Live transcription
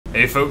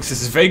Hey folks,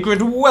 this is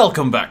Vagrant.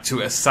 Welcome back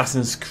to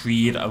Assassin's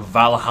Creed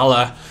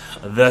Valhalla,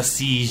 the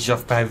Siege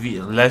of Paris.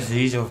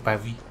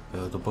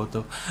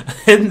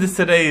 In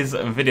today's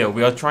video,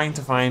 we are trying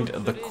to find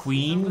the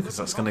Queen, because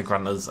that's going to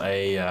grant us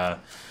a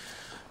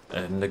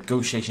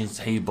negotiation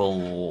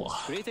table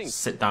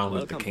sit down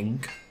with the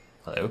King.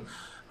 Hello.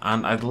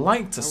 And I'd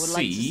like to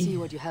see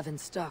what you have in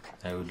stock.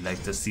 I would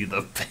like to see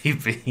the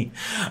baby.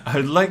 I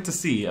would like to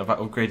see about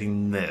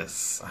upgrading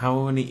this.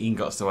 How many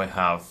ingots do I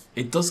have?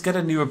 It does get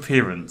a new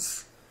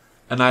appearance.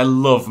 And I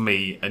love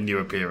me a new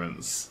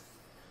appearance.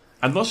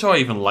 I'm not sure I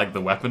even like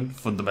the weapon,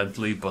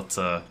 fundamentally, but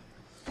what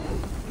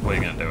are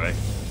you going to do, eh?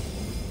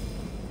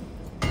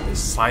 The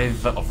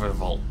Scythe of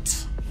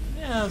Revolt.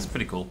 Yeah, that's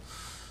pretty cool.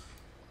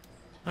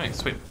 Alright,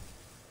 sweet.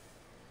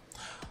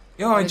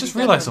 Yo, I just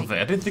realised something.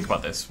 I didn't think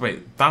about this.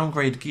 Wait,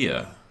 downgrade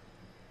gear.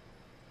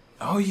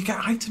 Oh, you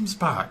get items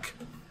back.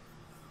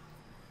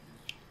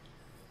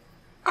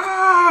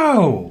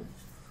 Oh!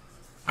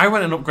 I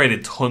went and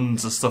upgraded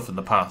tons of stuff in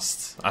the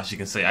past, as you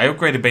can see. I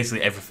upgraded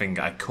basically everything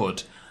I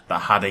could that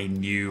had a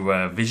new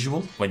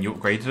visual when you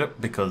upgraded it,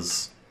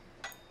 because,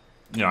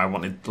 you know, I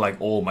wanted like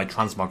all my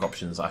transmog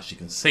options, as you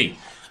can see.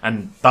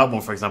 And that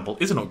one, for example,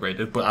 isn't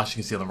upgraded, but as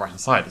you can see on the right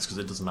hand side, it's because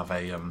it doesn't have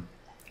a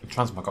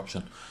transmog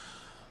option.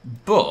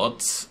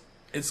 But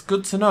it's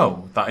good to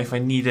know that if I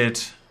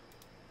needed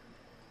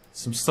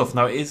some stuff,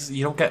 now it is,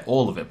 you don't get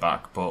all of it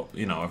back, but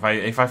you know, if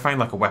I find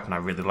like a weapon I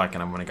really like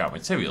and I'm running out of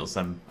materials,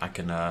 then I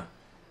can you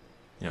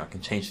know, I can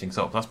change things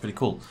up. That's pretty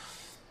cool.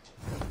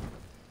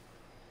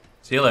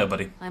 See you later,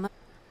 buddy.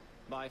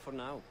 Bye for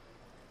now.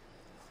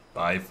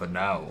 Bye for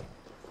now.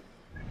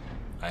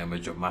 I am a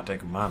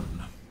dramatic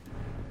man.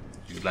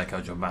 You like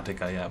how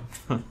dramatic I am?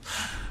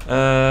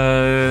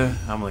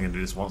 I'm only gonna do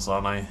this once,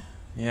 aren't I?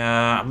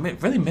 Yeah, I'm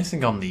really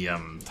missing on the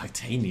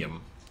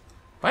titanium.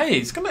 But hey,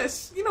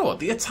 it's you know what?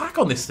 The attack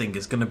on this thing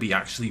is gonna be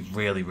actually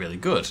really, really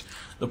good.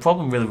 The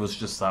problem really was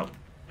just that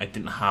I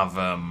didn't have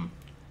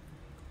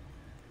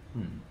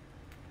The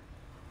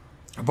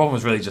problem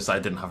was really just that I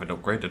didn't have it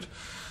upgraded.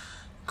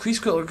 Increase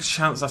critical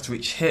chance after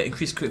each hit,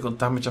 increase critical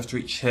damage after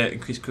each hit,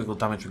 increase critical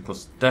damage when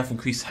close to death,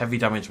 increase heavy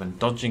damage when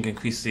dodging,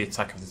 increase the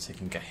attack after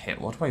taking a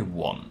hit. What do I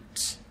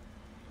want?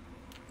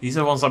 These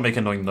are the ones that make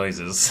annoying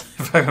noises,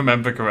 if I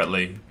remember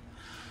correctly.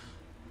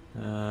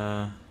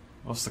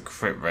 What's the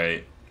crit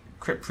rate?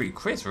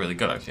 Crit's really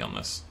good actually on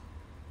this.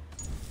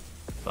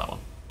 That one.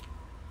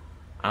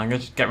 And I'm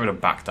going to get rid of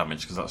back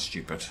damage because that's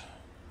stupid.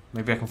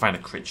 Maybe I can find a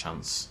crit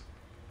chance.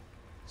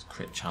 It's a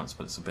crit chance,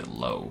 but it's a bit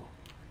low.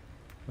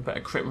 A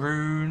better crit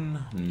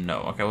rune?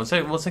 No. Okay,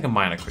 we'll take a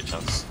minor crit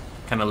chance.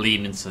 Kind of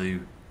lean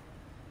into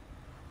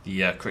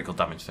the critical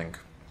damage thing.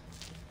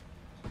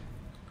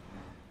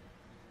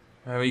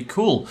 Very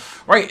cool.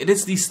 Right, it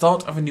is the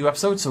start of a new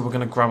episode, so we're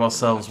going to grab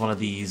ourselves one of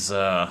these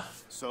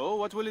So,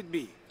 what will it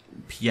be?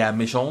 Pierre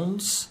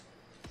missions.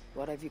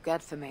 What have you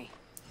got for me?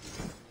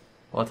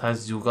 What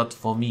has you got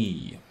for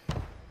me?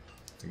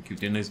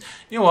 Keep doing these.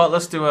 You know what?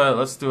 Let's do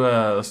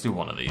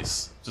one of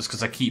these. Just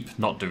because I keep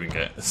not doing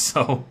it.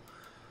 So,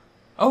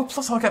 oh,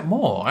 plus I'll get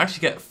more. I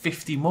actually get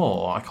 50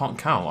 more. I can't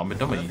count. I'm a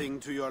dummy.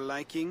 Nothing to your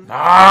liking?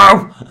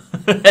 No!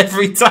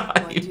 Every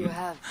time. What do you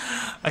have?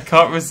 I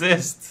can't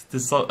resist.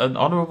 An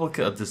honourable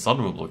kill, a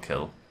dishonourable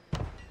kill.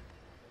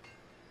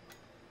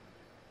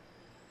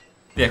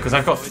 Yeah, because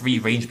I've got 3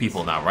 range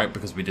people now, right?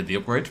 Because we did the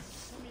upgrade.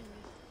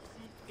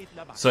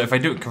 So if I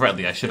do it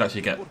correctly, I should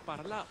actually get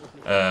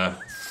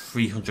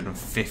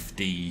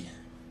 350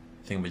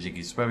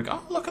 thingamajiggies. Where we go?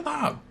 Oh, look at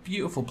that!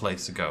 Beautiful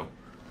place to go.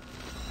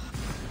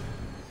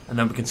 And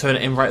then we can turn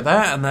it in right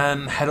there, and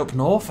then head up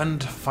north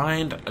and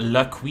find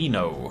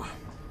L'Aquino.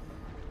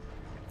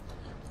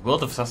 The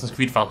world of Assassin's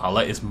Creed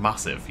Valhalla is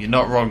massive. You're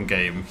not wrong,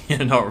 game.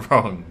 You're not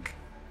wrong.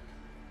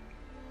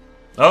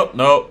 Oh,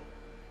 no.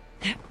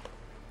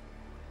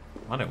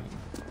 I don't...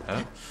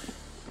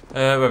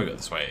 where we go?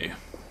 This way.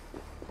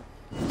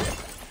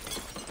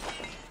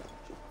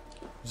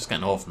 Just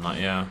getting off from that,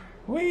 yeah.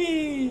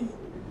 Whee!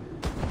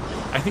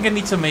 I think I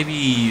need to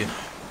maybe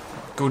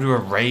go to a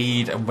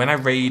raid, and when I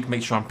raid,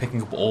 make sure I'm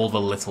picking up all the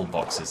little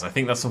boxes. I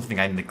think that's something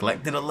I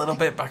neglected a little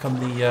bit back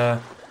on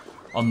the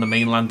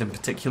mainland in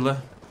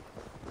particular.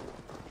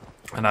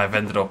 And I've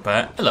ended up...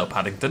 hello,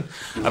 Paddington.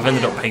 I've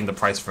ended up paying the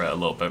price for it a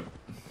little bit.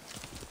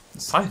 The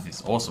scythe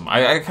is awesome.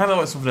 I kind of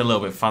like something a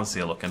little bit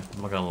fancier looking,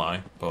 I'm not going to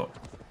lie, but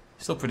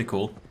still pretty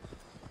cool.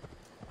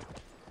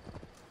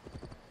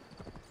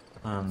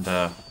 And,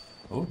 oh,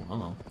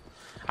 hello.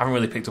 I haven't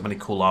really picked up any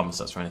cool armor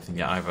sets or anything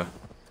yet either.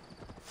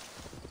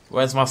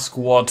 Where's my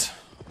squad?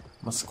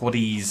 My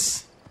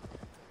squaddies.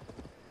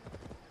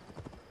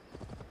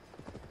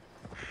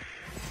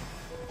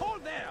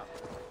 Hold there!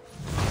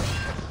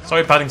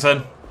 Sorry,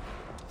 Paddington.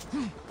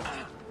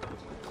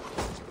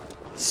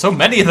 So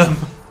many of them!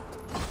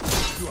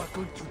 You are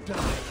going to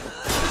die.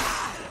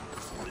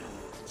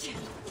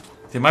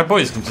 Dude, my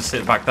boys can just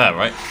sit back there,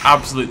 right?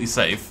 Absolutely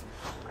safe.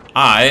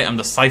 I am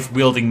the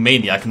scythe-wielding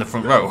maniac in the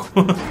front row.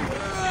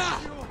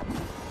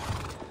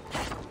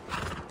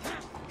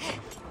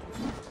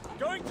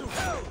 Going to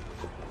hell!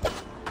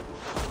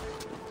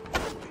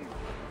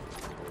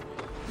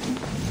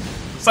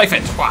 Safe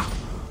it! Wah.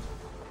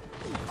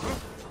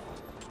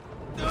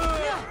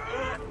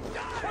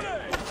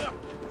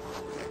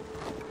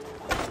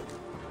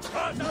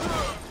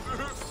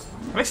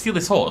 Can I steal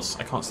this horse?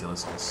 I can't steal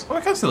this horse. Oh,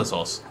 I can steal this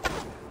horse.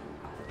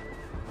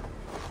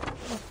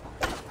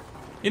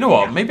 You know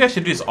what? Maybe I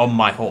should do this on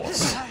my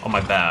horse. On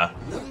my bear.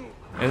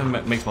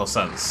 It makes more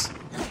sense.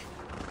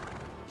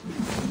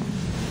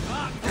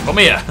 Come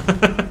here!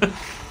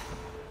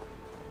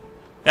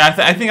 Yeah,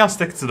 I think I'll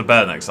stick to the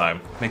bear next time.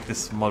 Make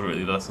this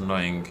moderately less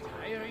annoying.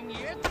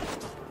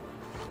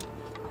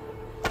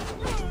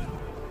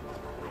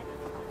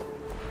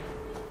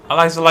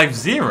 Allies alive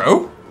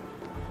 0?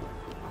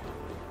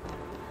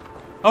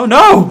 Oh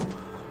no!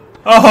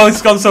 Oh,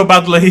 it's gone so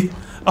badly.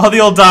 Oh, they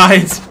all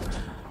died.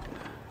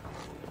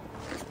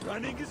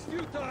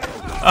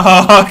 Oh,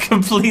 I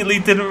completely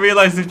didn't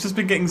realise they've just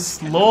been getting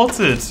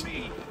slaughtered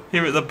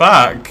here at the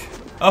back.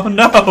 Oh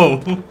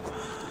no!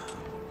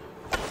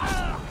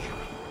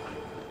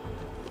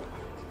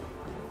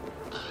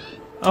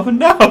 Oh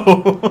no!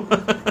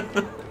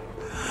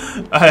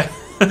 I've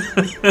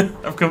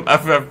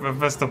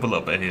messed up a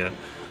little bit here.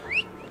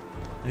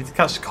 I need to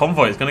catch the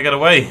convoy. It's gonna get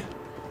away.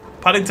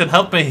 Paddington,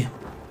 help me!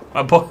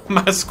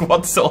 My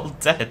squad's all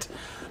dead.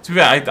 To be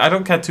fair, I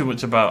don't care too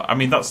much about... I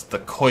mean, that's the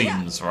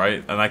coins,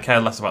 right? And I care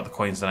less about the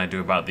coins than I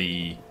do about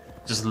the...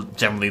 just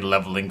generally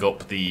leveling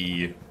up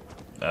the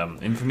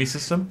infamy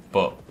system.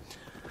 But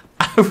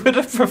I would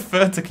have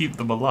preferred to keep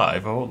them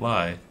alive, I won't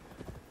lie.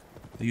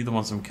 Are you the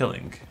ones I'm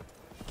killing?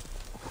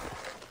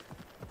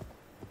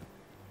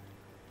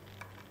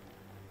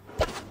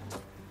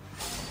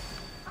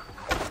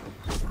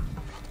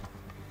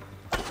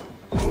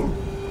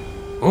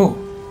 Oh!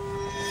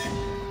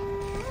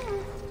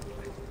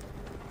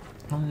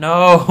 Oh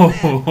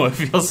no! I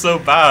feel so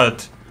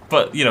bad.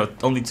 But you know,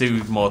 only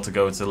 2 more to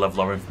go to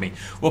level our infamy.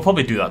 We'll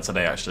probably do that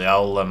today. Actually,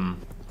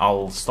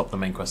 I'll stop the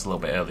main quest a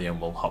little bit early, and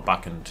we'll hop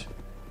back and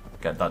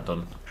get that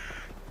done.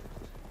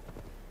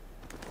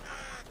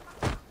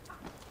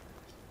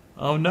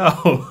 Oh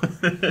no!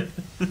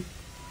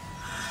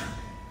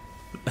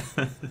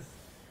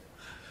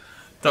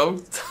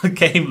 Don't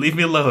game. Leave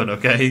me alone,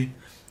 okay?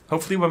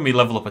 Hopefully, when we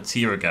level up a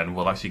tier again,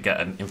 we'll actually get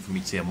an infamy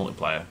tier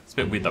multiplier. It's a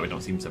bit weird that we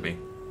don't seem to be.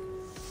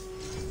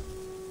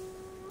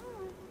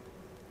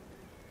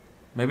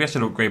 Maybe I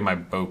should upgrade my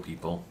bow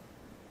people.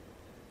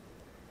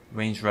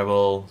 Ranged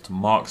rebel to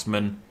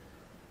marksman.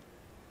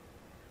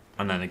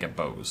 And then I get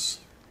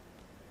bows.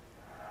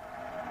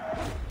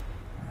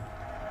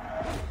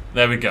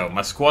 There we go.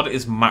 My squad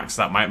is maxed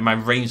out. My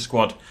ranged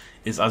squad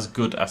is as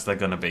good as they're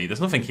going to be.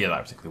 There's nothing here that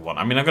I particularly want.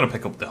 I mean, I'm going to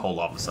pick up the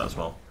whole armor set as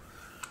well.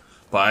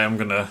 But I am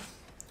going to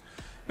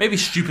maybe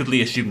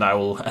stupidly assume that I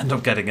will end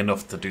up getting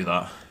enough to do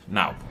that.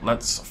 Now,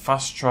 let's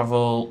fast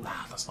travel.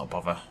 Let's not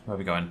bother. Where are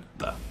we going?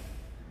 There.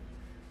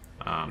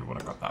 And we're going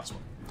to grab that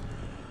one.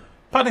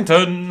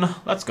 Paddington!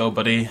 Let's go,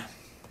 buddy.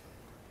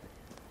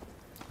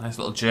 Nice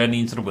little journey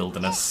into the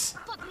wilderness.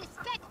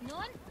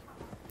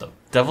 The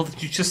devil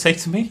did you just say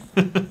to me?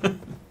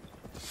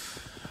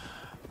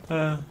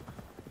 Yeah,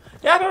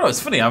 I don't know.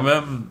 It's funny.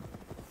 I'm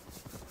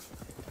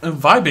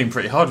vibing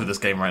pretty hard with this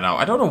game right now.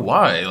 I don't know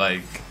why.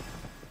 Like,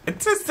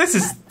 it's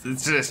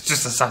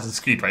just Assassin's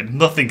Creed, right?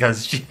 Nothing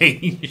has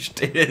changed.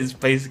 It is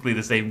basically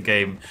the same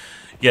game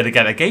yet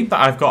again. A game that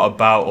I've got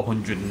about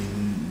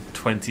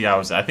 120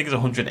 hours. I think it's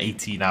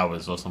 118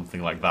 hours or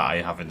something like that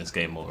I have in this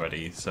game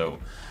already. So,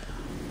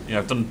 you know,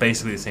 I've done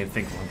basically the same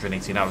thing for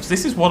 118 hours.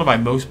 This is one of my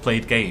most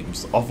played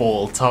games of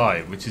all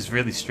time, which is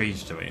really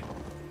strange to me.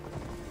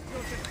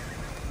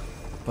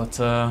 But,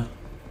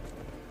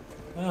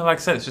 like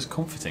I said, it's just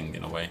comforting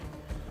in a way.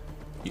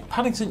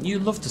 Paddington, you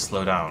love to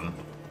slow down.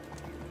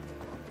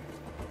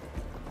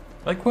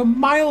 Like, we're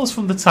miles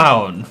from the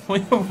town.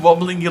 When you're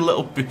wobbling your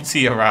little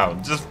booty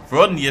around, just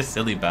run, you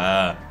silly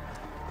bear.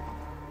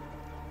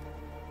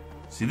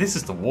 See, this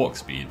is the walk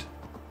speed.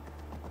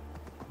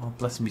 Oh,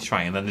 bless me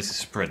trying, and then this is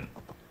sprint.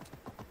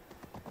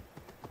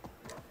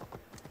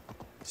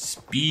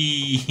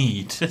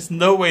 Speed. There's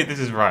no way this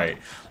is right.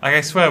 Like,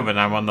 I swear when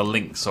I'm on the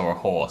lynx or a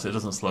horse, it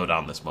doesn't slow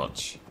down this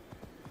much.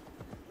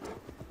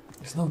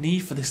 There's no need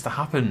for this to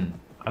happen.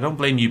 I don't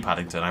blame you,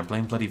 Paddington. I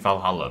blame bloody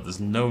Valhalla. There's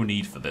no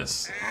need for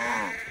this.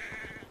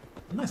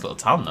 Nice little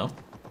town, though.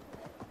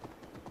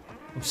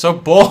 I'm so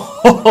bored.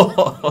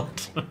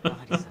 Bodies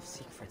of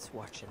secrets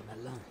watching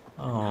alone.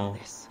 Oh.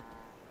 This.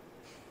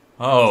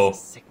 Oh.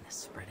 Sickness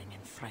spreading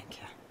in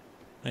Francia.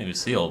 I didn't even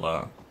see all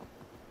that.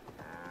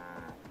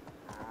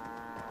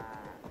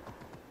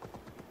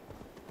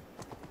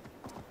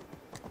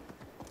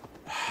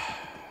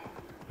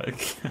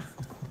 Okay.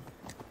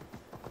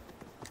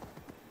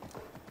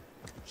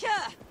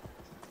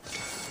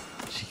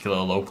 Cheeky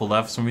little opal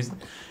there for some reason.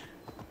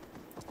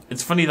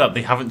 It's funny that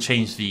they haven't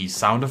changed the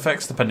sound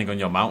effects depending on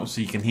your mount,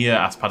 so you can hear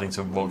as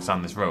Paddington walks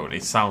down this road,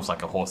 it sounds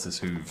like a horse's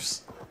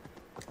hooves.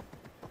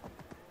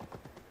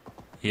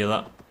 Hear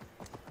that?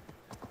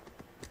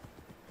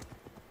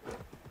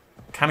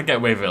 Kind of get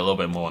away with it a little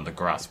bit more on the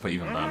grass, but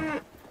even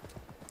then.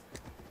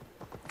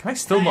 Can I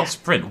still not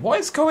sprint? What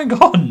is going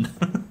on?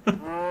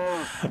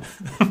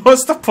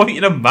 What's the point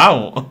in a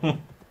mount?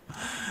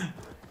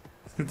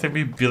 It's gonna take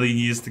me a billion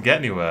years to get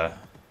anywhere.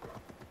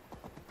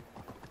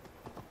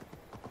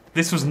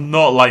 This was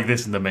not like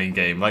this in the main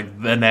game. Like,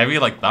 an area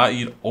like that,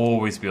 you'd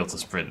always be able to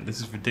sprint. This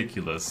is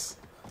ridiculous.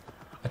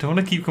 I don't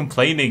want to keep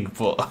complaining,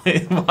 but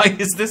why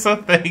is this a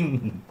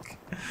thing?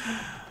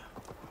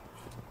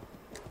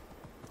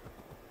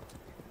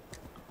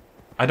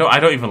 I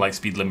don't even like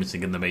speed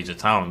limiting in the major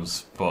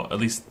towns, but at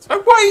least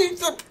why?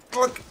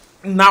 Like,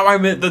 now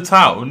I'm at the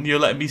town, you're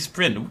letting me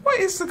sprint. What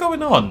is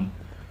going on?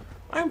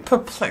 I'm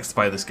perplexed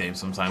by this game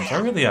sometimes. I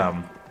really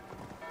am.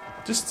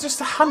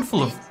 Just a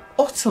handful of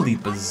utterly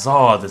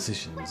bizarre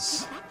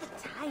decisions. At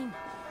the time,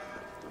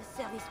 the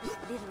service with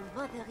little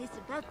mother is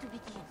about to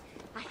begin.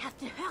 I have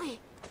to hurry.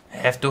 I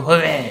have to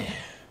hurry.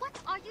 What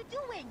are you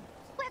doing?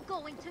 We're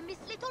going to miss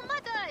little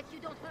mother if you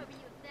don't hurry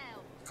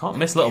yourself. Can't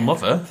miss little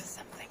mother.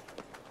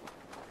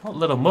 Not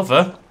little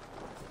mother.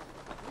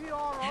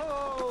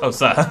 Oh,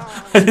 sir.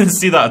 I didn't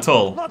see that at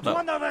all. Not No.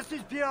 one of us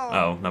is pure.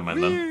 Oh, never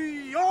mind then.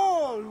 We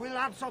all will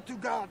answer to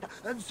God,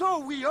 and so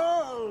we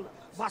all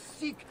must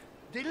seek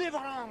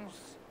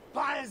deliverance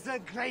by the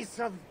grace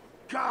of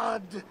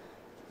God.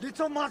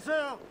 Little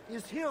Mother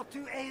is here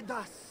to aid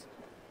us.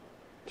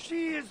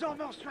 She is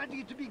almost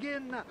ready to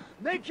begin.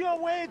 Make your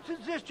way to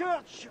the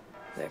church.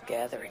 They're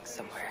gathering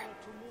somewhere.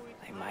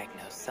 They might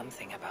know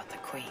something about the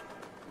queen.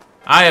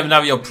 I am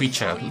now your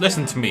preacher.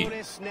 Listen to me.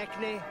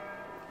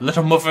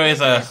 Little mother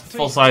is a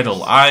false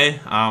idol. I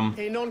am...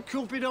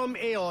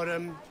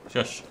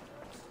 Shush.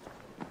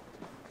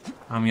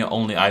 I'm your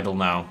only idol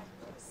now.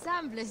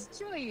 Sembles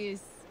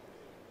joyous.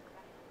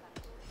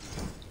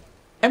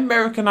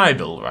 American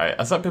Idol, right?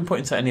 Has that been put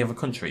into any other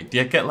country? Do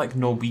you get like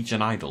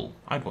Norwegian Idol?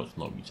 I'd watch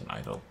Norwegian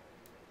Idol.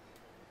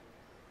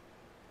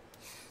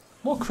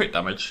 More crit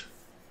damage.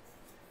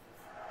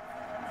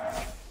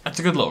 That's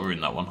a good little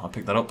rune, that one. I'll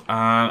pick that up.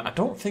 And I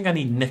don't think I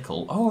need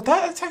nickel. Oh,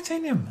 that's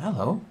titanium.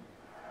 Hello.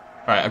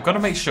 Right, I've got to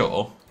make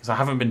sure, because I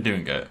haven't been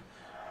doing it,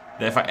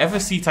 that if I ever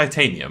see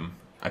titanium,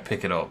 I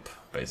pick it up,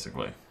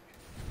 basically.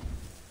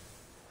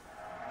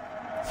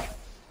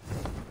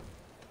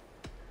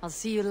 I'll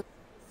see you.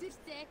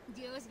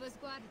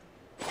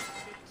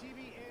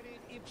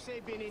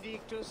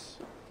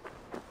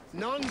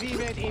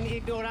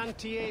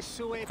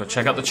 Go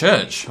check out the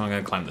church. I'm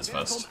going to climb this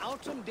first. I'm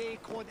going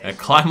to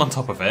climb on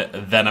top of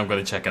it, then I'm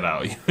going to check it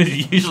out. You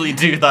usually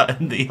do that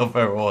in the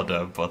other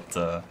order, but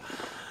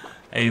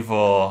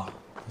Eivor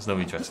has no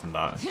interest in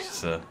that.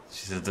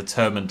 She's a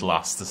determined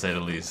lass, to say the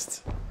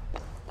least.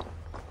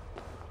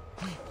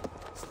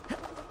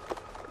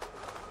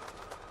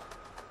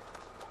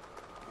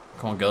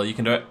 Come on, girl, you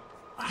can do it.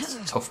 That's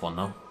a tough one,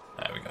 though.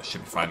 There we go.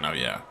 Should be fine now,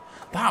 yeah.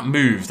 That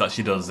move that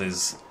she does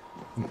is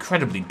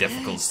incredibly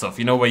difficult stuff.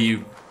 You know where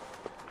you...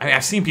 I mean,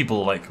 I've seen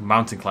people, like,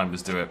 mountain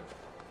climbers do it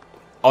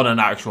on an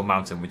actual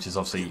mountain, which is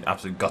obviously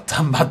absolute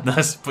goddamn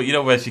madness. But you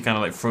know where she kind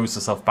of, like, throws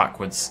herself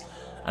backwards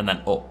and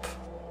then up.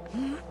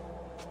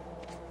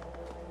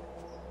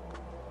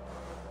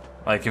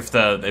 Like, if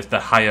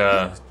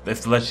the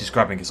ledge she's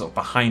grabbing is up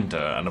behind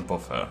her and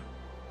above her.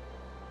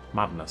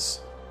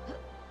 Madness.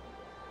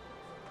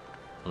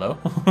 Hello?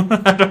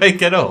 How do I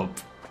get up?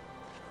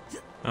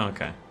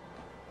 Okay.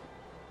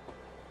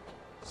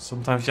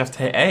 Sometimes you have to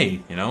hit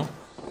A, you know?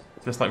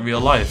 Just like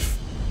real life.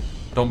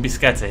 Don't be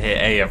scared to hit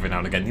A every now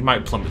and again. You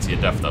might plummet to your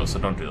death though, so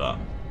don't do that.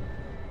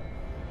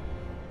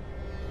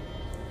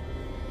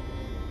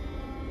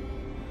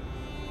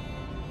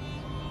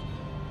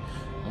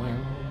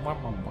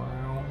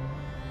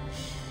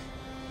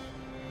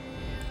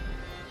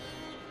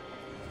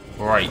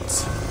 Right.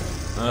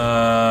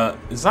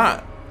 Is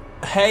that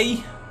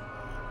hay?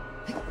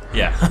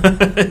 Yeah.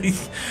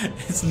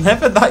 It's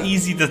never that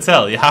easy to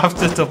tell. You have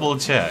to double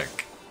check.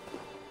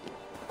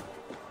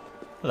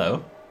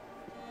 Hello.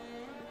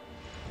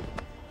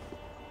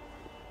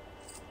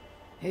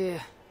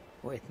 Here,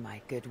 with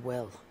my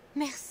goodwill.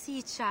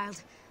 Merci,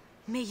 child.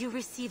 May you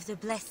receive the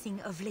blessing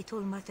of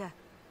little mother.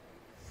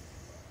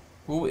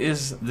 Who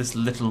is this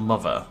little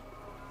mother?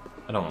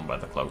 I don't want to buy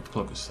the cloak. The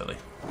cloak is silly.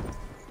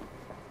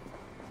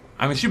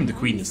 I'm assuming the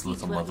queen is the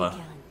little mother.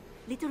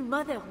 Little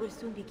mother will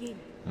soon begin.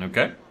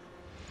 Okay.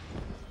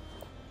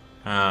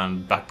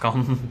 And back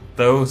on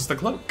goes the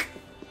cloak.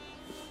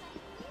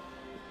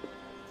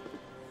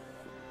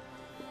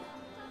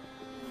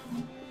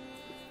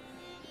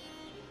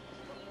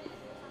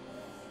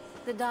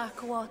 The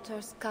dark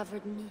waters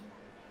covered me.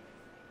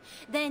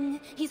 Then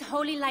his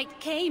holy light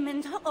came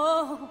and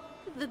oh,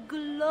 the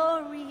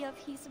glory of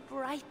his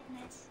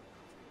brightness.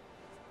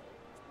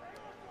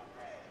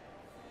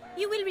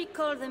 You will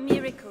recall the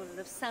miracle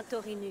of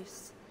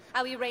Santorinus,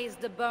 how he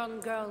raised the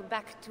burned girl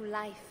back to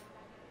life.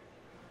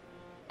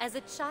 As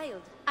a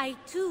child, I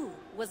too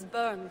was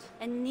burned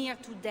and near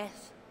to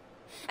death.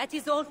 At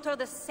his altar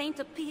the saint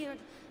appeared,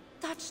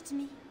 touched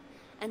me,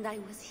 and I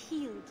was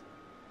healed.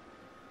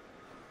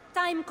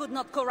 Time could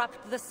not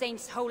corrupt the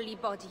saint's holy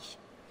body.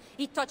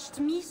 He touched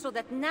me so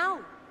that now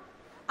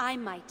I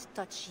might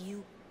touch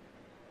you.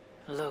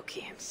 Loki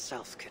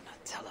himself could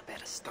not tell a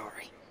better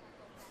story.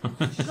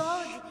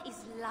 God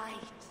is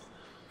light.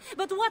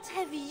 But what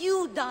have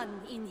you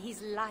done in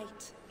his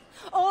light?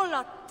 All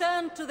are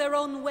turned to their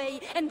own way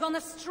and gone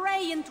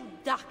astray into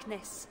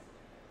darkness.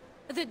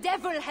 The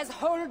devil has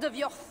hold of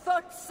your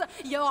thoughts,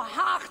 your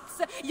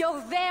hearts,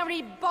 your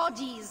very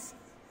bodies.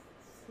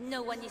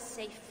 No one is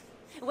safe,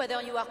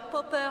 whether you are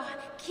pauper,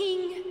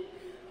 king,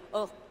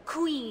 or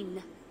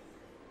queen.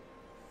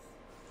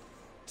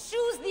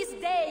 Choose this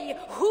day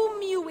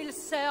whom you will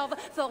serve,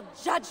 for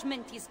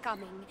judgment is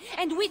coming,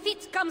 and with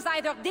it comes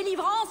either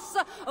deliverance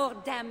or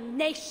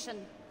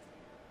damnation.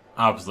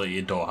 I absolutely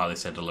adore how they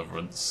say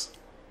deliverance.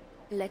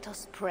 Let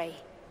us pray.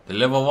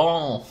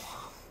 Deliverance!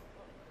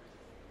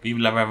 Vive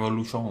la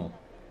revolution!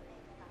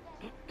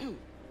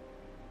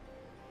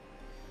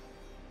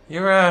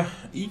 You're a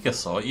eager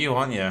sort, you,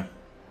 aren't you?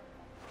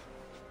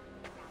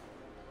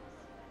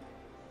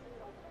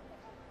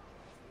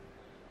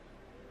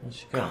 Where'd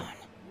she go? Gone.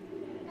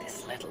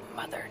 This little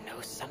mother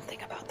knows something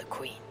about the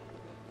queen.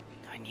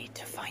 I need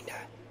to find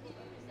her.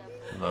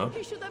 Hello?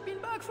 He should have been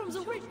back from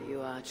the wake.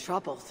 You are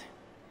troubled.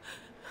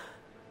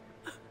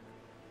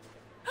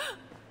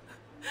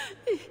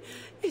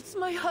 It's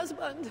my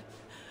husband.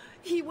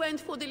 He went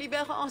for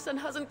deliverance and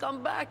hasn't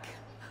come back.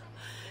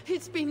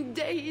 It's been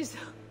days.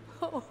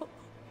 Oh,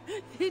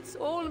 it's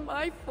all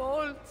my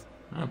fault.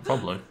 Oh,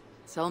 probably.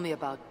 Tell me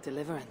about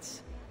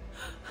deliverance.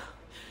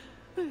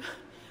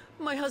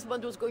 My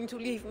husband was going to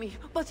leave me,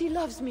 but he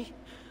loves me.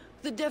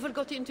 The devil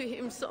got into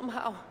him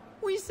somehow.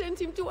 We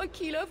sent him to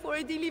Aquila for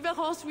a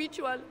deliverance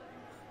ritual.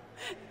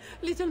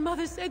 Little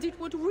Mother said it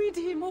would rid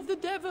him of the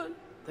devil.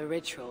 The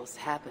rituals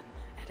happen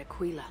at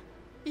Aquila.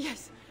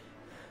 Yes.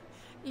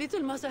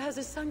 Little Mother has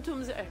a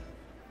sanctum there.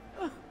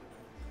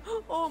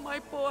 Oh, my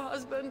poor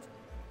husband.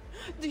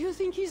 Do you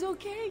think he's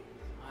okay?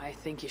 I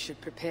think you should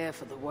prepare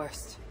for the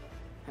worst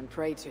and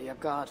pray to your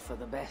God for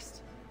the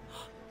best.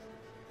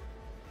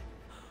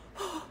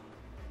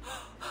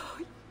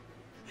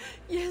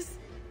 Yes.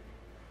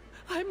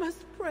 I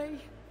must pray.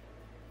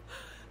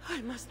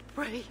 I must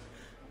pray.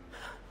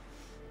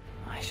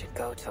 I should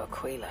go to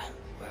Aquila,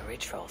 where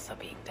rituals are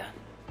being done.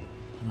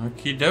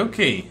 Okie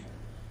dokie.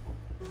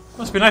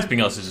 Must be nice being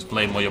able to just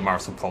blame all your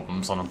marital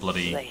problems on a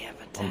bloody... They have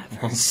a tavern.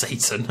 on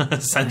Satan, I should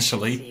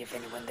essentially. see if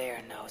anyone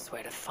there knows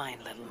where to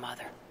find little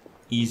mother.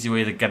 Easy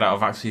way to get out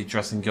of actually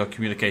addressing your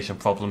communication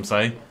problems,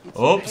 eh?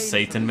 Oops,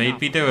 Satan made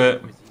me do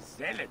it. With his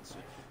zealots.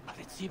 But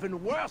it's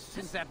even worse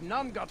since that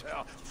nun got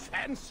her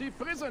fancy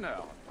prisoner.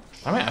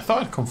 I mean, I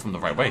thought I'd come from the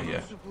right way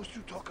here. Supposed to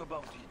talk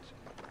about it.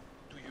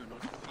 Do you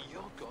not fear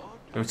God?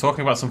 We were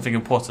talking about something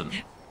important.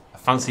 A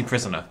fancy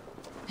prisoner.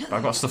 But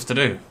I've got stuff to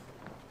do.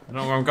 I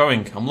don't know where I'm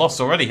going. I'm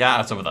lost already.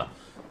 Yeah, it's over there.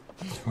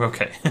 We're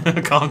okay.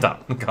 Calm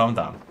down. Calm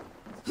down.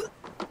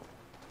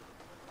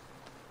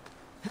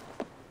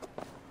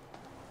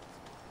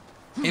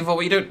 Eivor, what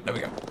are you doing? There we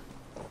go.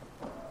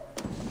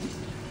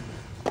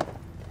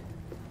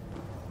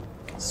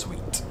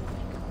 Sweet.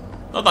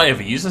 Not that I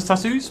ever use those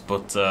tattoos,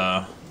 but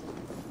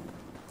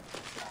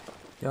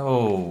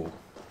yo.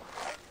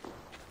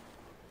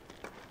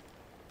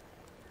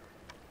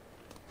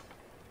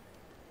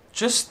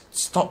 Just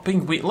stop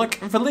being weird.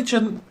 Like,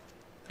 religion,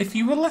 if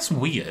you were less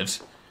weird,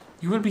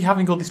 you wouldn't be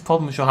having all these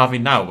problems you're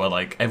having now, where,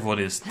 like, everyone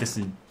is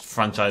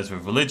disenfranchised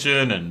with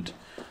religion and,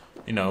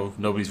 you know,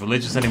 nobody's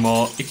religious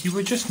anymore. If you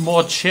were just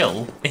more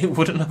chill, it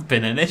wouldn't have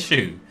been an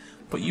issue.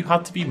 But you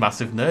had to be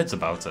massive nerds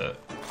about it.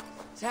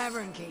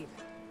 Tavern keep.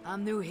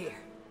 I'm new here.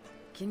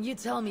 Can you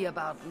tell me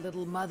about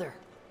little mother?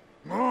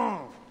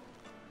 Oh,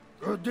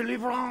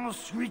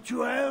 deliverance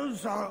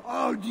rituals are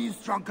all these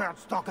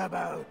drunkards talk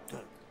about.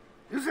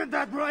 Isn't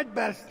that right,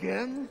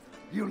 Bastien?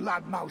 You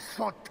loudmouth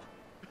shot.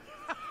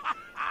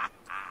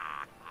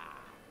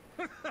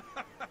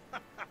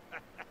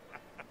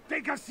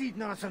 Take a seat,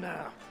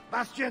 Narsener.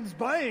 Bastien's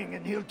buying,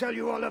 and he'll tell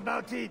you all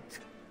about it.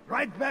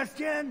 Right,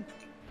 Bastien?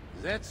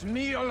 That's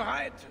me, all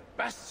right.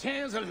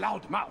 Bastien's a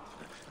loudmouth.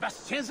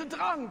 Bastien's a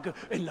drunk.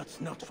 And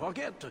let's not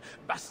forget,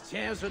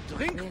 Bastien's a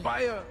drink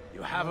buyer.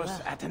 You have us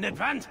at an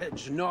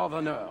advantage,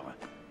 Northerner.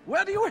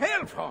 Where do you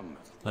hail from?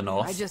 The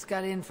north. I just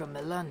got in from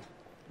Milan.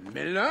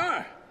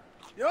 Miller?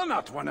 You're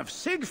not one of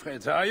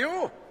Siegfried's, are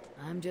you?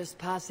 I'm just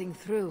passing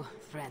through,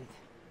 friend.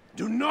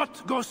 Do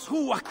not go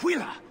through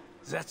Aquila.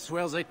 That's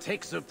where they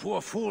take the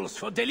poor fools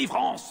for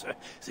deliverance.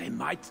 They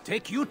might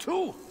take you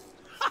too.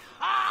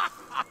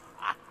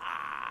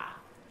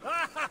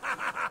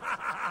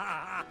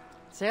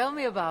 Tell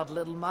me about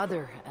little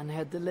mother and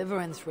her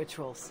deliverance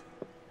rituals.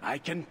 I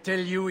can tell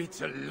you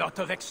it's a lot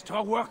of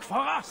extra work for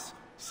us.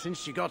 Since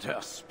she got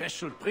her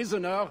special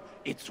prisoner,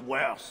 it's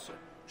worse.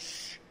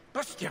 Shh!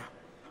 Bastien!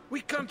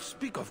 We can't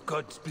speak of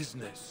God's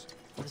business.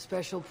 A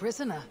special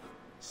prisoner.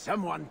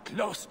 Someone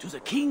close to the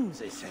king,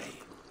 they say.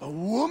 A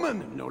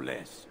woman, no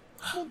less.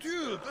 Mon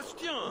Dieu,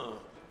 Bastien!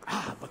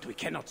 Ah, but we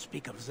cannot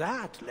speak of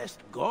that,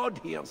 lest God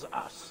hears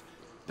us.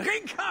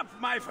 Drink up,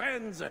 my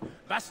friends!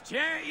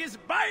 Bastien is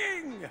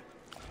buying!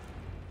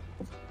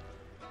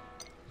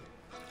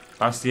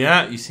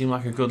 Bastien, you seem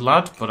like a good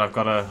lad, but I've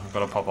gotta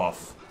pop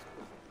off.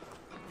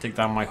 Take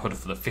down my hood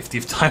for the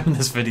 50th time in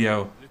this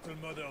video. Little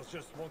mother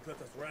just won't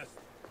let us rest.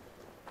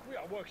 We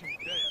are working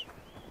there.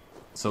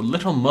 So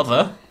Little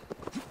Mother,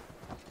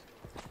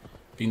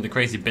 being the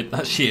crazy bit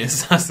that she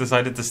is, has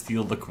decided to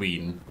steal the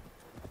queen.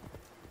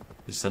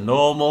 It's a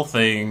normal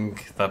thing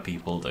that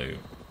people do.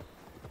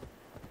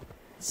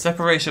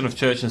 Separation of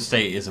church and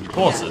state is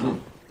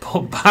important,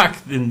 but back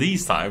in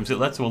these times it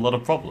led to a lot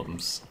of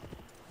problems.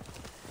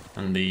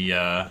 And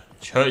the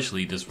church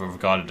leaders were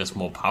regarded as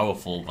more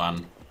powerful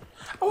than...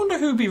 I wonder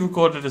who would be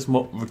regarded as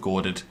more...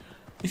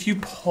 If you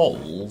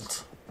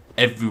polled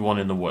everyone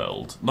in the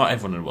world, not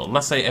everyone in the world,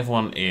 let's say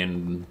everyone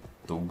in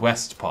the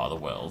west part of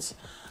the world,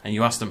 and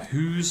you asked them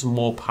who's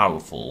more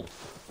powerful,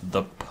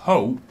 the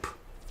Pope...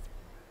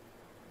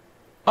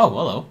 Oh,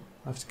 hello.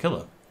 I have to kill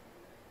her.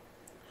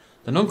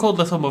 The nun called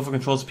Little Mother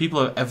controls the people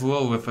of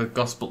Eivor with her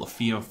gospel of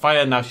fear and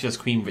fire. Now she has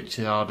Queen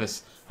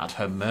Richardis at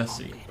her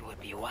mercy. It would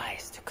be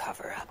wise to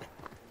cover up.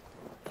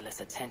 The less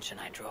attention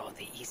I draw,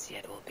 the easier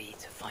it will be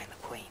to find the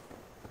queen.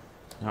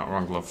 Not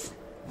wrong, love.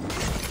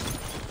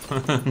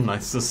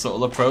 Nice and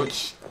subtle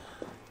approach.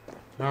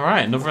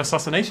 Alright, another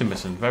assassination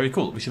mission. Very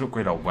cool. We should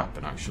upgrade our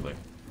weapon, actually.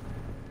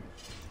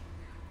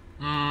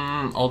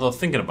 Although,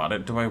 thinking about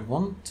it, do I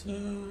want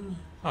to...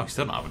 Oh, we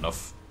still don't have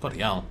enough. Bloody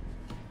hell.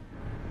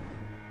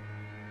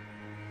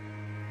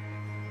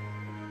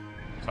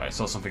 Sorry, I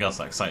saw something else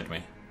that excited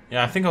me.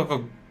 Yeah, I think I'll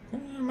go... I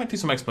might do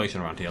some exploration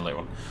around here later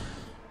on.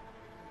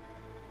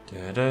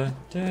 Da-da,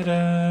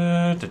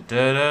 da-da,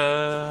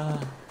 da-da-da.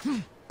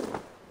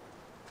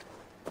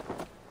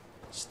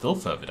 Still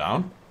further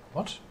down.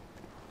 What?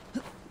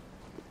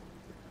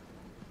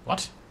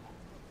 What?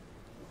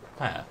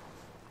 Where?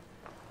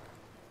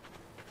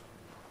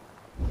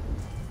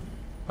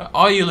 Where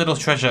are you, little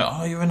treasure?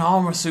 Oh, you're an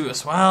armor suit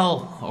as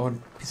well. Or a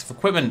piece of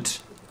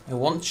equipment. I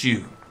want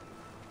you.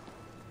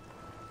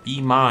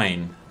 Be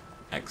mine,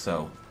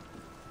 XO.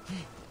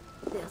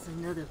 There's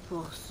another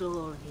poor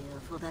soul here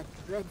for that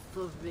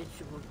dreadful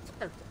ritual.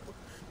 Terrible.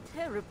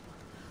 Terrible.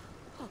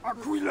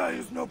 Aquila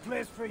is no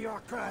place for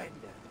your kind.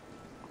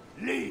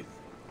 Leave.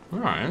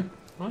 Alright.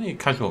 Only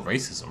casual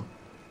racism.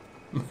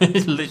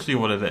 It's literally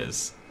what it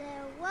is.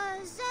 There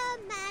was a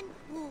man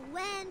who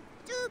went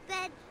to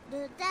bed.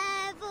 The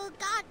devil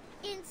got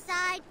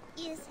inside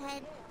his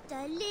head.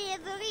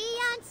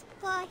 Deliverance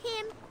for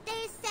him,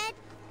 they said.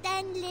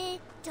 Then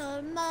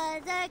little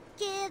mother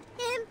killed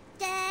him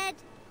dead.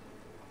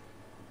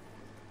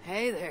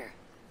 Hey there.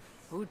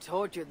 Who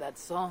taught you that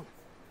song?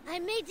 I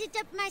made it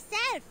up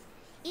myself.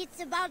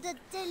 It's about the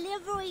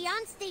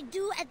deliverance they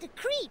do at the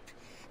creep.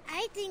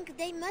 I think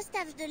they must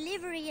have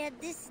delivery at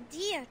this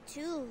deer,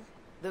 too.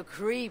 The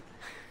creep.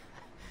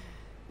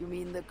 You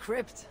mean the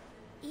crypt?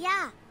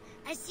 Yeah,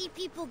 I see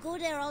people go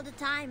there all the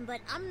time, but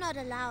I'm not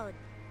allowed.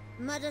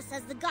 Mother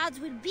says the gods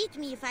will beat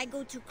me if I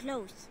go too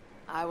close.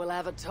 I will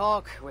have a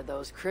talk with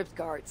those crypt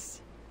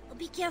guards. Oh,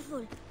 be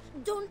careful.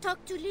 Don't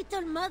talk to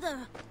little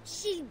mother.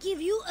 She'll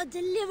give you a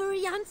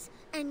deliverance,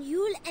 and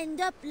you'll end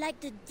up like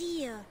the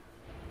deer.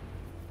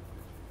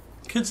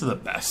 Kids are the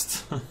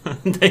best.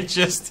 They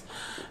just,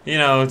 you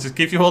know, just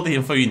give you all the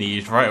info you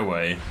need right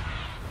away.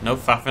 No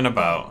faffing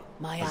about.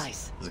 My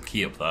eyes. There's a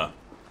key up there.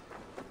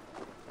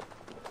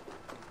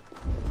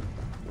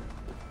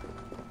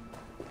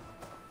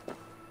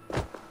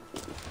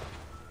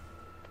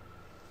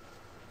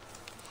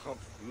 I've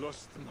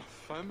lost my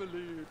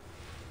family,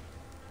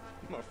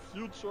 my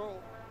future,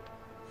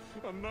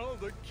 and now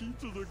the key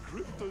to the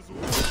crypt as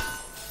well.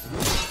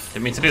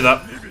 Didn't mean to do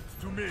that. Leave it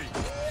to me.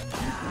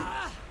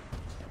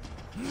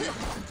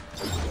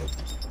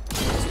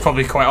 It's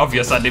probably quite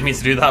obvious I didn't mean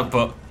to do that,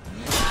 but...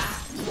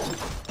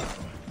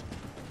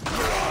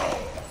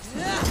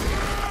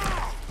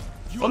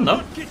 Oh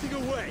no.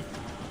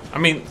 I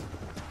mean...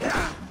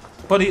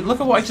 Buddy, look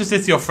at what I just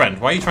did to your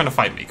friend. Why are you trying to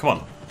fight me? Come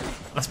on.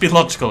 Let's be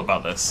logical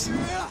about this.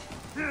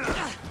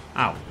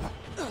 Ow.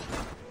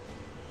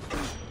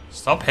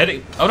 Stop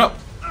hitting. Oh no.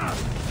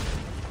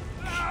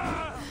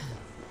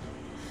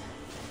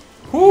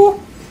 Who?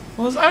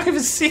 What was I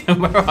even see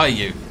him? Where are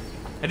you?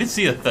 I did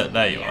see a third.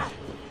 There you are.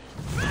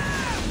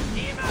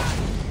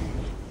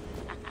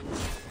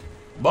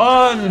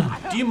 Burn!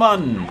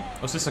 Demon!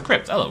 Was this a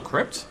crypt? Hello,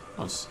 crypt.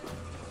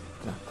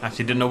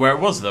 Actually didn't know where it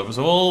was though. It was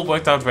all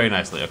worked out very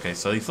nicely. Okay,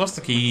 so you've lost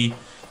the key.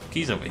 The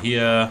key's over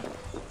here.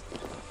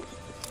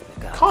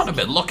 Can't have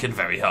been looking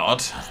very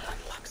hard.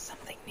 Unlock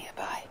something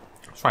nearby.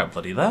 It's right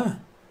bloody there.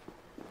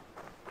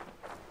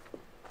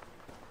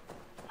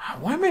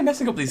 Why am I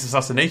messing up these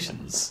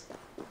assassinations?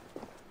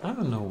 I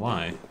don't know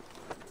why.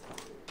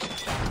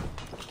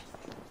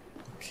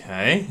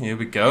 Okay, here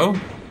we go.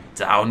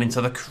 Down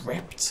into the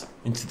crypt.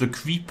 Into the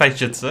creep, I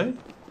should say.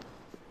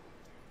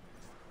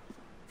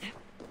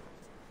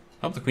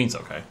 Hope the queen's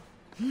okay.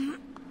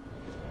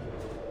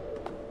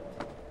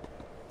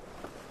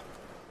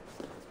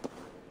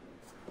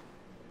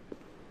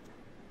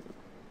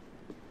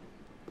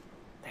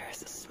 There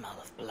is a smell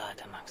of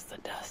blood amongst the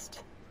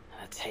dust,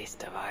 and a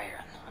taste of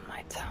iron on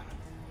my tongue.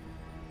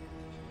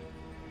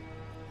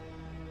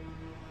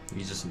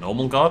 He's just a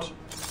normal god?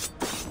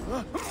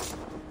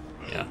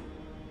 Yeah.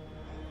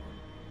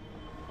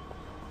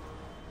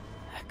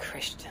 A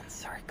Christian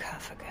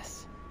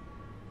sarcophagus.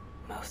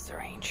 Most are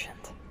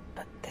ancient,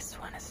 but this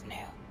one is new.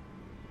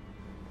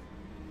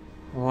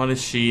 What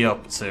is she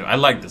up to? I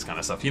like this kind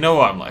of stuff. You know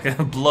what I'm like?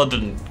 Blood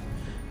and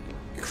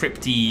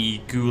crypty,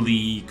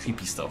 ghouly,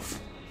 creepy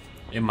stuff.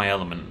 In my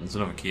element. There's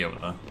another key over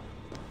there.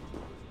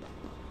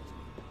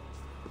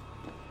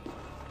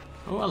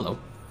 Oh, hello.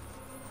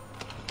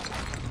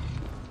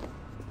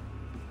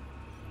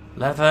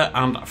 Leather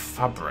and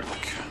fabric.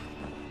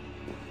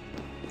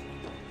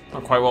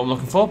 Not quite what I'm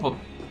looking for, but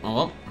oh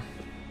well.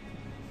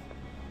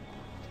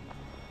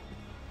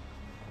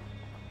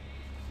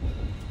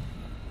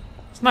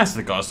 It's nice of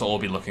the gods to all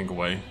be looking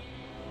away.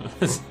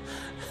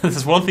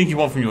 There's one thing you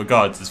want from your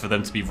gods, is for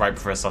them to be ripe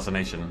for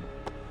assassination.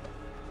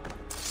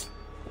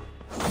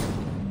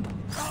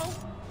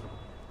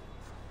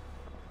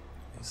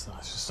 It's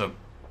just a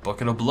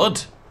bucket of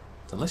blood.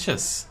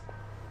 Delicious.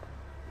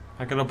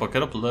 I got a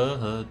bucket of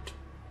blood.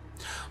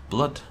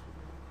 Blood.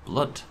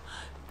 Blood.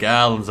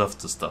 Gallons of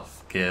the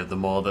stuff. Give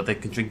them all that they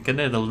can drink and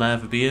it'll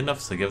never be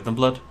enough, so give them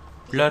blood.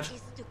 Blood.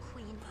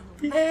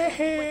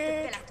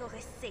 Blood.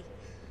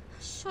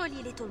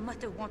 Surely little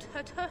mother won't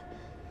hurt her.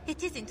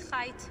 It isn't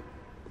right.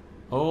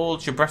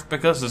 Hold your breath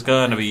because there's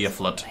gonna be a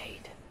flood.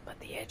 But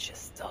the edge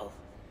is dull.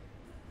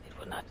 It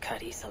would not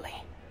cut easily.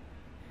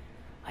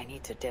 I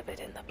need to dip it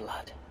in the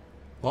blood.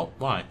 What?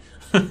 Why?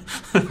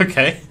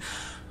 Okay.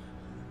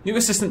 New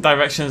assistant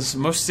directions.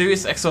 Most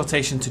serious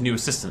exhortation to new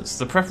assistants.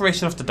 The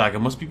preparation of the dagger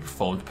must be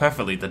performed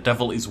perfectly. The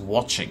devil is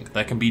watching.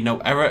 There can be no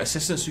error.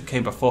 Assistants who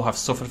came before have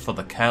suffered for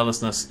the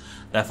carelessness.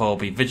 Therefore,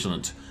 be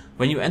vigilant.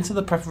 When you enter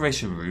the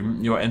preparation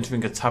room, you are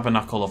entering a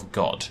tabernacle of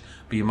God.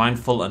 Be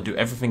mindful and do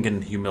everything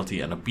in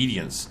humility and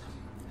obedience.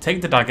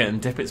 Take the dagger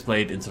and dip its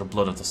blade into the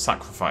blood of the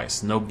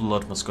sacrifice. No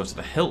blood must go to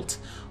the hilt.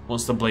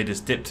 Once the blade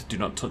is dipped, do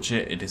not touch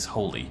it. It is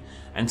holy.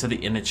 Enter the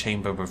inner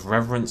chamber with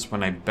reverence.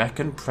 When I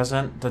beckon,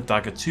 present the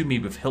dagger to me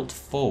with hilt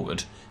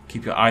forward.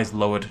 Keep your eyes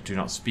lowered. Do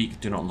not speak.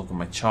 Do not look at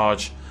my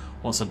charge.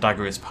 Once the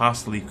dagger is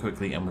passed, leave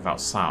quickly and without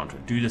sound.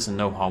 Do this and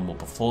no harm will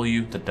befall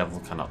you. The devil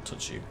cannot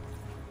touch you.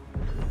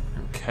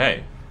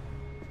 Okay.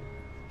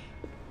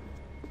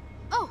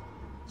 Oh,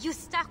 you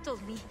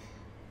startled me.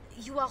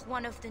 You are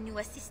one of the new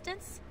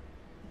assistants?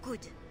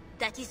 Good.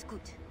 That is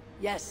good.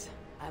 Yes,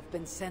 I've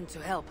been sent to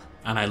help.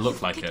 And I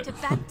look like picked it. a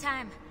bad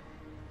time.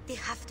 They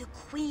have the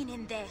queen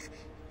in there.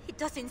 It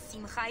doesn't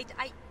seem right.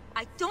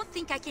 I don't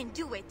think I can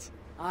do it.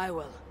 I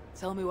will.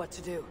 Tell me what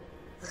to do.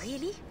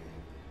 Really?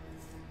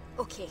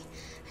 Okay.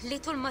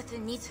 Little Mother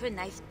needs her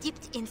knife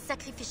dipped in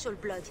sacrificial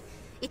blood.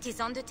 It is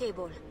on the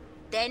table.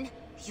 Then,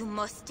 you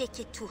must take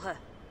it to her.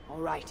 All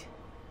right.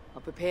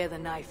 I'll prepare the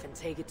knife and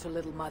take it to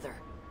Little Mother.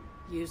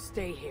 You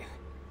stay here.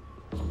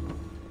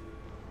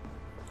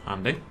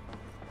 Handy.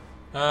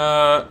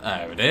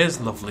 There it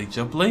is. Lovely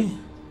jubbly.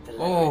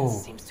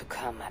 Deliverance seems to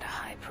come at a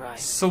high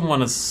price.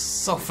 Someone has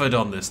suffered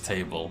on this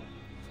table.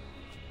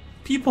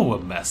 People were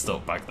messed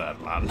up back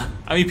then, man.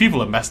 I mean,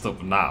 people are messed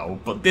up now,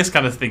 but this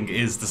kind of thing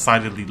is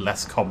decidedly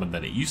less common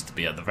than it used to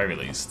be, at the very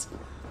least.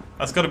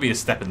 That's got to be a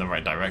step in the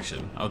right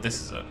direction. Oh,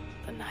 this is it.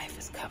 The knife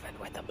is covered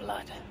with the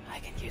blood. I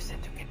can use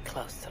it to get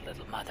close to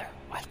Little Mother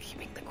while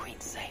keeping the queen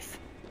safe.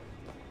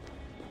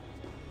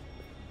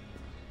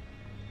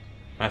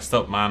 Messed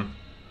up, man.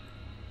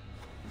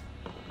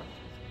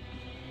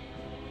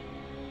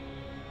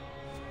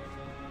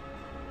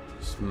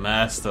 Just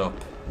messed up.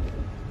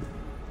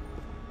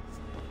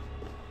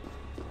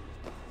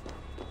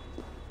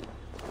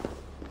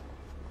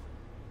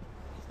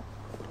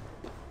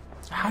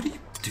 How do you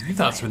do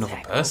that to another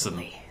person?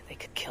 They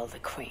could kill the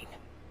queen.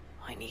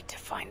 I need to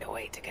find a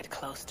way to get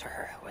close to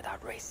her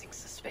without raising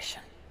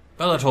suspicion.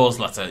 Bellator's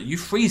letter.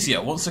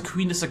 Euphrasia, once the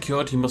queen is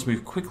secured, you must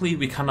move quickly.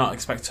 We cannot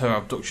expect her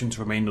abduction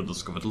to remain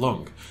undiscovered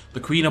long. The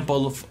queen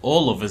above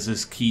all others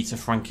is key to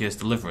Frankia's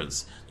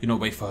deliverance. Do not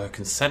wait for her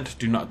consent.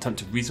 Do not attempt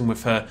to reason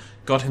with her.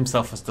 God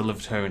himself has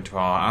delivered her into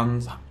our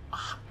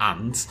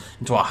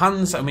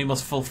hands, and we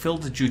must fulfill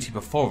the duty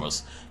before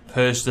us.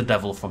 Purge the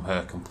devil from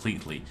her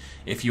completely.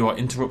 If you are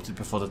interrupted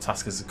before the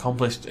task is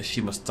accomplished, she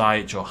must die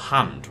at your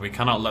hand. We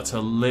cannot let her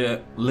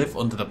live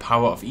under the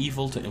power of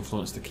evil to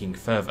influence the king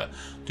further.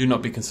 Do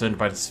not be concerned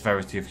by the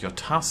severity of your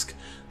task.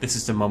 This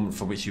is the moment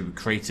for which you were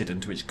created and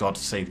to which God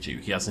saved you.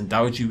 He has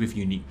endowed you with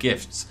unique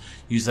gifts.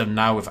 Use them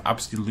now with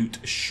absolute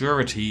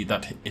surety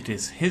that it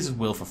is his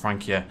will for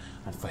Francia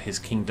and for his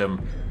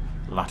kingdom.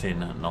 Latin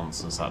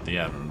nonsense at the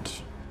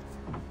end.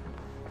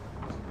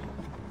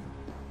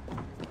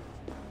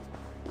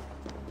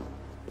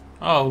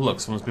 Oh, look,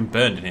 someone's been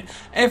burned in here.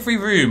 Every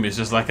room is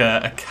just like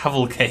a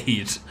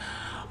cavalcade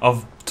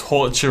of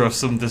torture of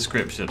some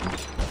description.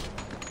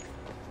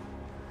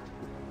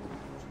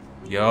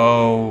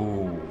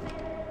 Yo.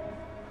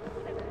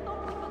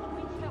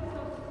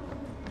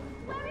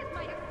 Where is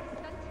my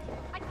assistant?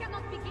 I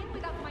cannot begin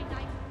without my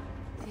knife.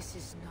 This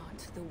is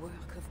not the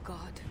work of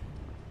God.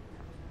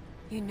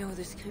 You know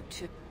the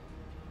scripture.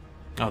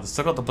 Oh, they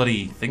still got the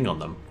bloody thing on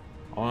them.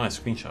 I want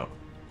a screenshot.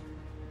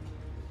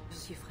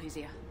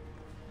 Euphrasia.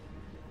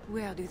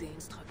 Where do they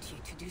instruct you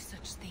to do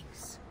such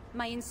things?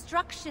 My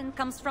instruction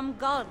comes from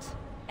God.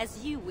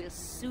 as you will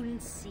soon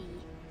see.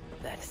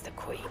 That is the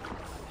queen,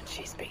 and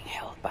she's being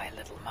held by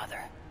Little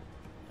Mother.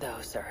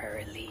 Those are her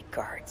elite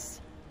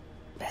guards.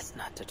 Best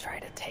not to try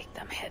to take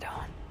them head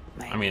on.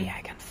 Maybe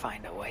I can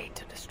find a way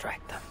to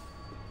distract them.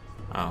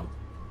 Oh.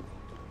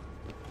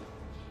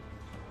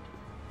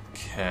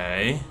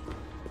 Okay.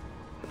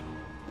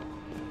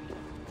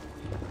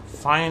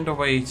 Find a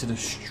way to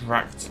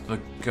distract the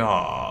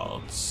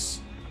guards.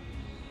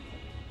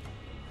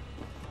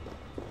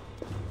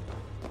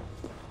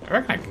 I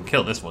reckon I can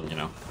kill this one, you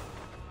know.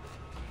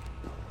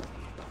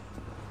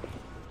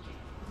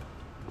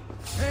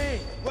 Hey,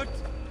 what?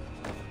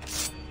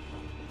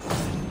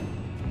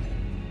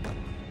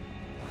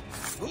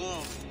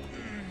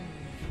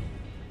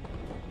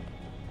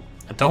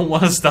 I don't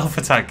want a stealth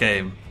attack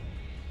game.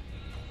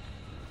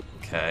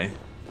 Okay.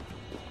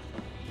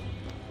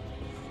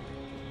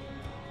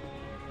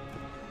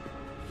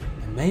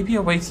 Maybe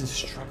a way to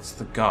distract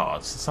the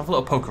guards. Let's have a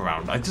little poke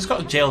around. I just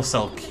got a jail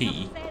cell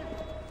key.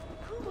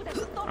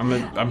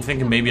 I'm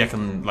thinking maybe I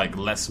can like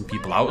let some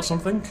people out or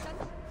something.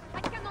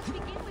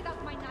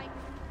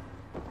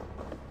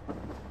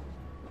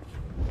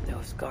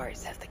 Those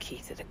guards have the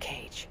key to the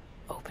cage.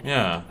 Opening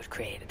Yeah. it would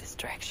create a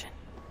distraction.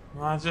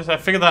 Well, I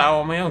figured that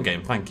out on my own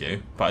game, thank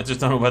you. But I just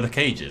don't know where the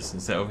cage is.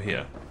 Is it over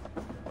here?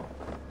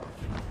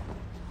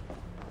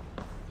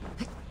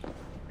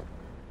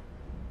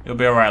 You'll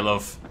be alright,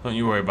 love. Don't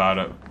you worry about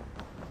it.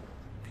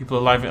 People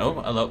alive.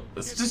 Oh, hello.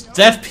 It's just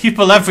dead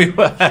people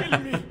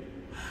everywhere.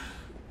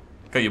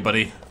 Got you,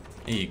 buddy.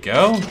 Here you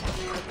go.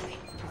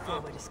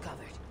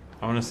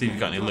 I want to see if you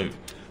got any loot.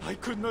 I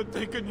could not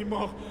take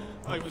anymore.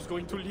 I was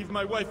going to leave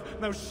my wife.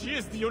 Now she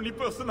is the only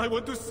person I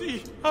want to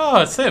see.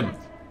 Oh, it's him.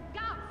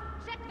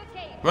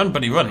 Run,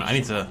 buddy, run. I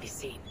need to...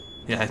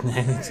 Yeah, I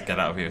need to get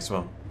out of here as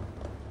well.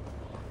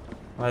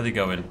 Where are they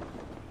going?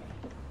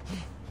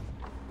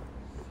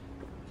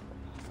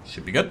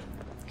 Should be good.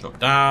 Drop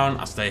down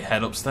as they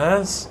head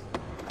upstairs.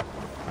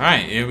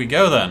 Alright, here we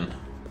go then.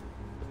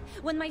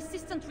 When my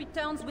assistant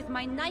returns with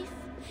my knife,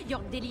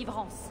 your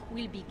deliverance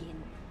will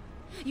begin.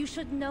 You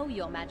should know,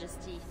 Your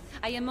Majesty,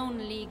 I am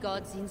only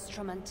God's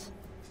instrument.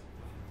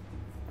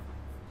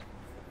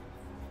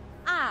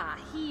 Ah,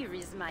 here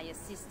is my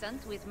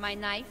assistant with my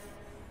knife.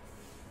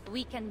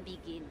 We can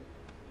begin.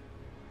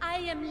 I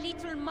am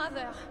Little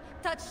Mother,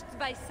 touched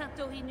by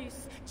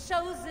Santorinus,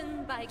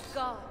 chosen by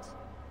God.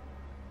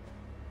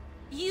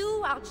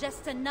 You are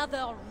just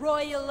another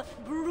royal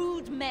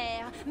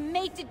broodmare,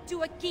 mated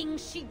to a king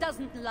she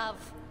doesn't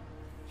love.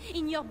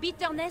 In your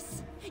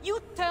bitterness,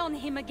 you turn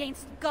him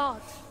against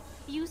God.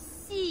 You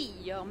see,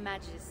 Your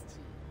Majesty,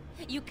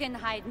 you can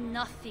hide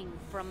nothing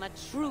from a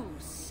true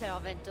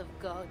servant of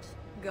God.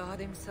 God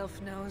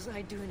himself knows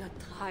I do not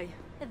try.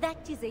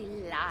 That is a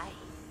lie.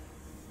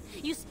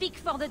 You speak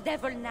for the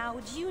devil now,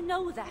 do you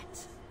know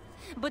that?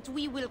 But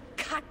we will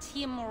cut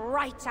him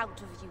right out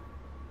of you.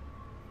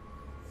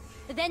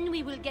 Then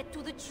we will get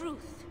to the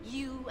truth,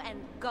 you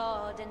and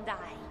God and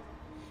I.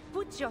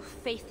 Put your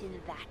faith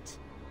in that.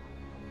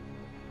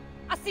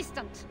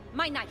 Assistant,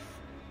 my knife.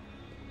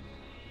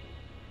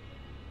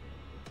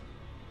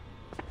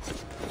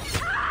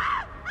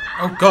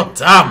 Oh, god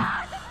damn!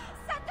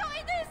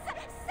 Santorinus,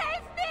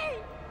 save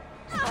me!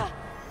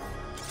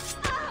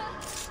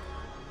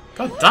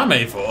 God damn,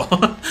 Eivor.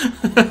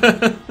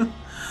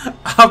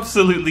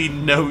 Absolutely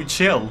no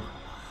chill.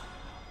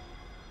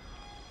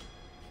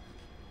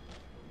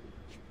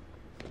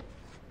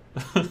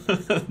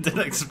 Didn't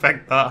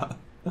expect that.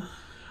 I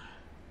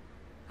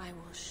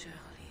will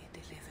surely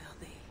deliver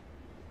thee,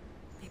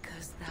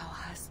 because thou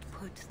hast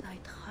put thy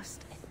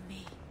trust in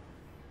me.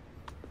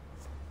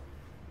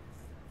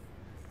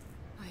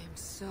 I am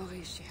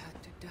sorry she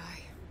had to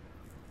die.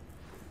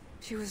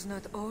 She was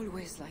not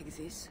always like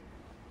this,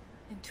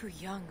 and too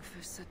young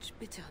for such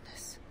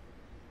bitterness.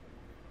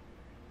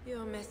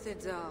 Your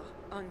methods are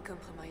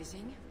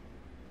uncompromising,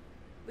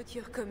 but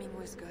your coming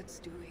was God's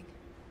doing.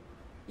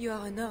 You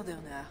are a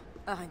northerner,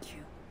 aren't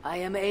you? I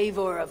am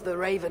Eivor of the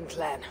Raven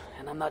clan,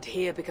 and I'm not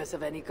here because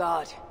of any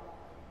god.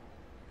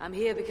 I'm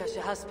here because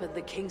your husband,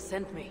 the king,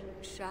 sent me.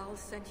 Charles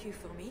sent you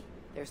for me?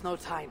 There's no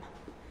time.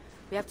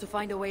 We have to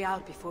find a way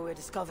out before we're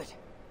discovered.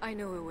 I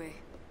know a way.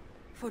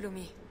 Follow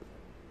me.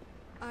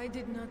 I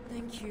did not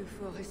thank you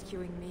for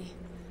rescuing me.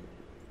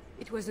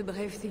 It was a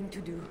brave thing to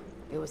do.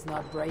 It was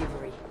not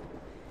bravery.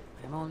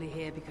 I'm only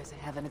here because I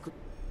have an good...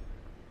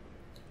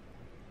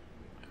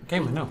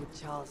 Game, I know.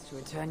 With Charles to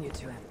return you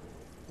to him.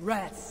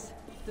 Rats!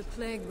 The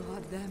plague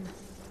brought them.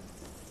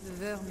 The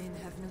vermin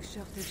have no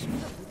shortage of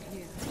food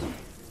here.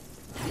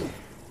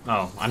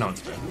 Oh, I know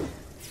it's been.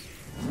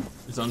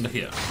 It's under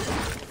here.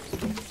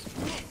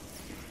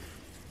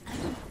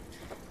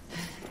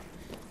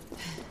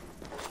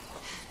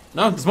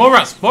 No, there's more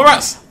rats! More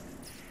rats!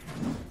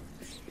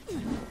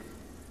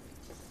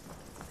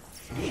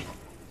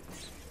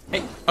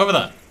 Hey, over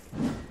there.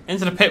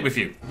 Into the pit with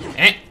you.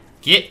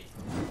 Get.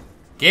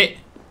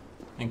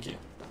 Thank you.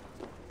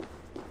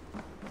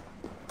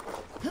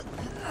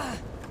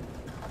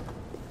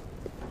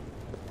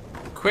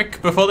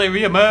 Quick, before they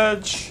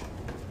re-emerge.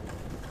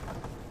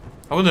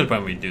 I wondered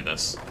when we'd do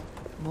this.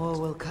 More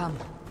will come.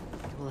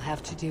 It will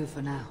have to do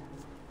for now.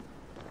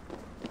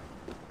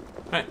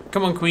 Right,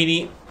 come on,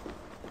 Queenie.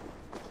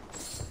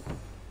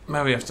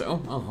 Now we have to.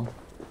 Oh.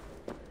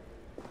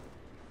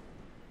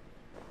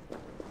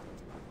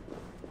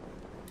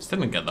 Still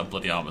didn't get that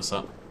bloody armor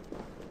set.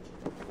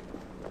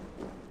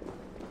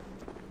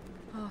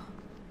 Oh,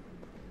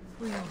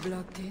 we are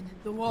blocked in.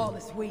 The wall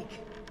is weak.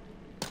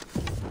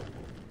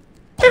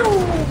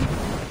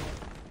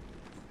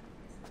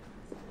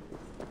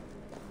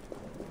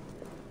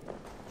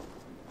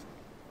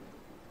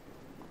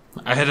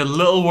 I had a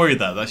little worry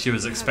there that she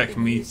was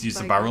expecting me to use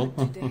the barrel.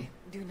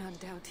 Do not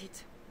doubt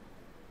it.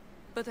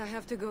 But I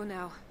have to go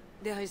now.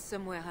 There is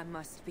somewhere I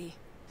must be.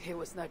 It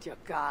was not your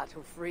god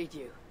who freed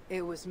you.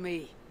 It was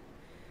me.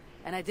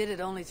 And I did it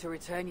only to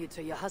return you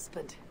to your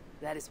husband.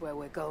 That is where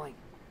we're going.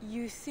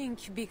 You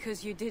think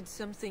because you did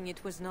something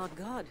it was not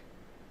God?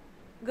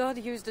 God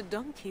used a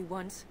donkey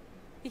once.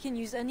 He can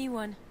use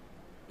anyone.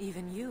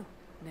 Even you.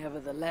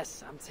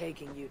 Nevertheless, I'm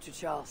taking you to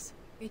Charles.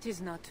 It is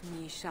not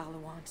me Charles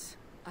wants.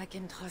 I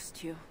can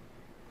trust you.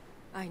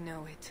 I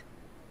know it.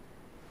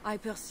 I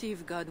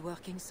perceive God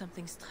working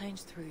something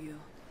strange through you.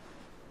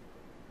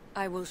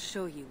 I will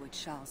show you what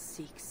Charles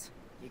seeks.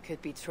 You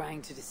could be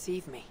trying to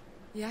deceive me.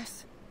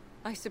 Yes,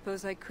 I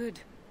suppose I could.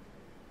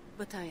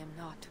 But I am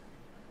not.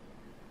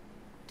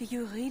 Do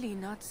you really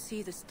not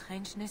see the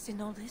strangeness in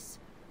all this?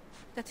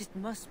 That it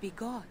must be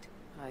God?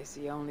 I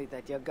see only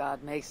that your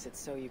God makes it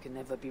so you can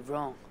never be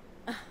wrong.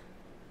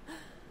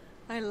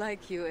 I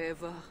like you,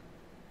 Eivor.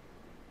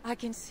 I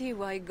can see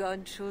why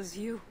God chose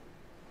you,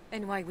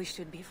 and why we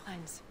should be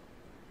friends.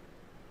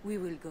 We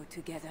will go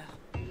together.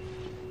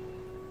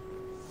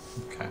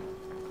 Okay.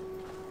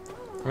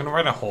 I'm gonna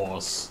ride a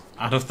horse.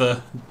 Out of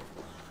the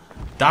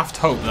daft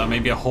hope that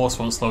maybe a horse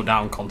won't slow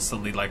down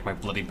constantly like my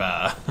bloody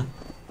bear.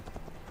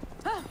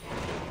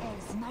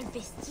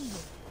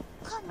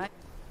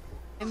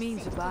 I mean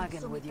to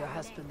bargain with your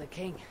husband the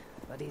king,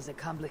 but he's a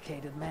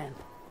complicated man.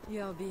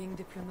 You're being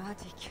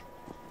diplomatic.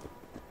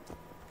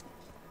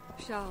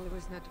 Charles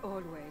was not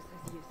always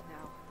as he is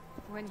now.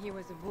 When he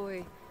was a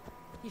boy,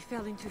 he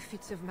fell into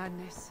fits of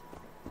madness.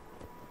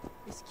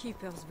 His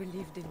keepers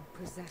believed him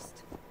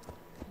possessed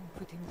and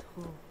put him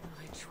through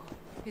a ritual.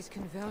 His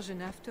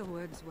conversion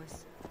afterwards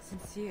was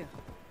sincere,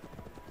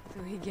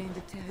 though he gained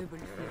a terrible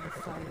fear of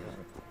fire.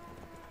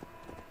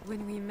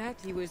 When we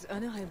met, he was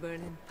honorable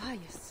and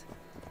pious.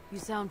 You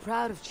sound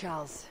proud of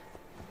Charles.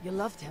 You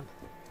loved him.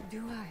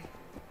 Do I?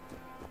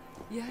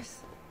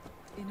 Yes,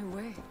 in a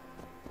way.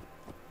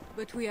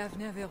 But we have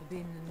never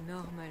been a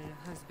normal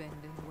husband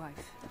and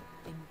wife,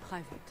 in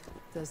private.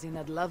 Does he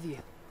not love you?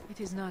 It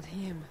is not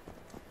him.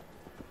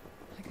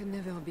 I could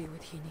never be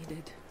what he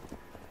needed.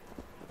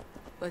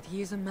 But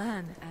he is a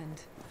man and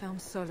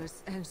found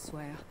solace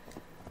elsewhere.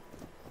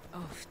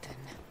 Often.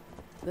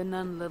 The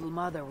nun Little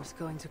Mother was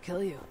going to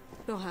kill you.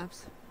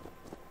 Perhaps.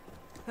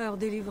 Her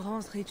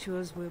deliverance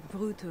rituals were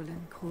brutal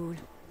and cruel.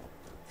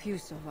 Few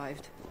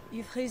survived.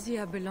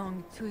 Euphrasia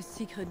belonged to a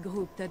secret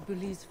group that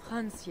believes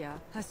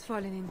Francia has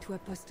fallen into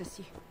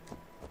apostasy.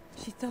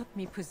 She thought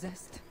me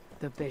possessed.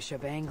 The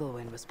Bishop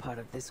Engelwin was part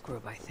of this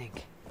group, I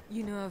think.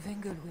 You know of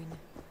Engelwin?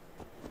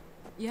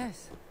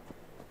 Yes.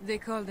 They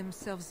call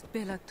themselves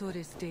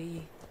Bellatores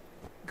Dei,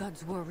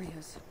 God's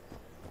warriors.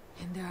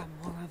 And there are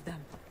more of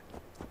them.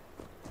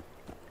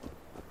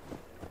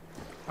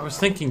 I was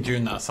thinking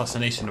during that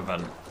assassination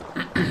event,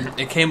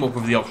 it came up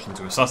with the option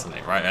to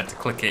assassinate, right? I had to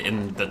click it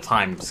in the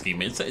time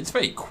scheme. It's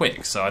very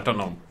quick, so I don't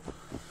know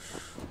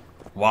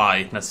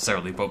why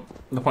necessarily, but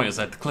the point is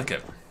I had to click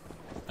it.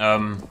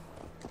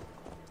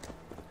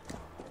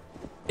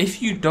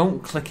 If you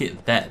don't click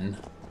it then,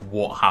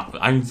 what happens?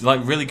 I'm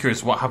like really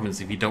curious what happens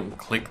if you don't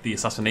click the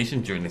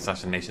assassination during the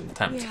assassination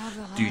attempt.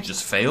 Do you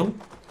just fail?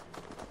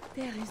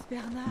 There is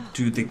Bernard.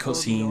 Do the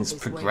cutscenes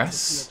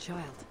progress?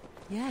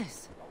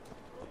 Yes.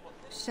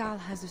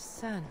 Charles has a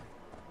son.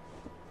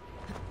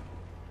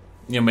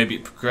 You know, maybe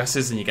it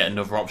progresses and you get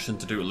another option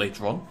to do it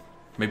later on.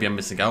 Maybe I'm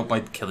missing out by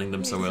killing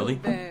them so early.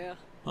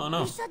 Oh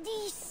no.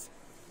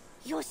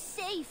 You're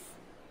safe.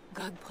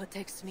 God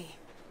protects me.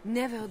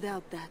 Never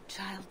doubt that,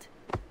 child.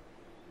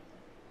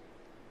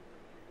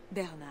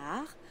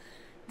 Bernard,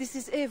 this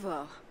is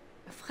Eivor,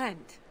 a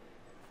friend.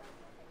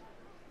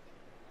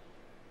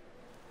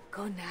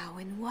 Go now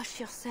and wash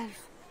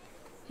yourself.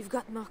 You've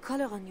got more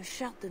color on your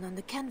shirt than on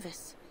the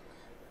canvas.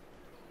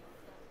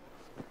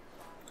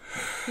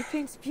 He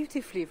paints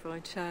beautifully for a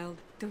child,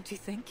 don't you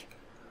think?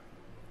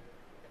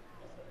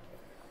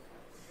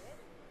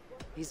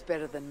 He's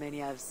better than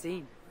many I've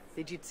seen.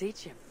 Did you teach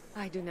him?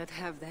 I do not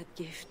have that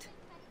gift.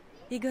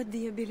 He got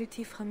the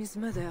ability from his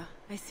mother,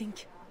 I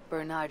think.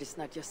 Bernard is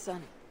not your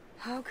son.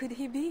 How could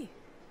he be?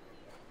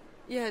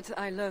 Yet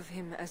I love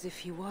him as if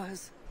he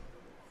was.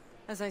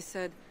 As I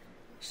said,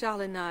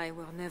 Charles and I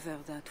were never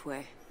that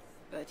way.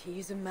 But he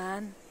is a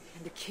man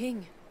and a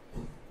king.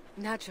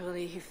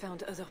 Naturally, he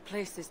found other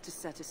places to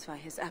satisfy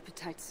his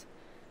appetites.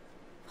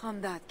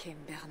 From that came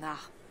Bernard.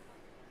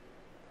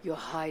 You're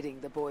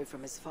hiding the boy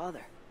from his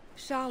father.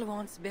 Charles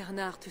wants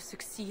Bernard to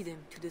succeed him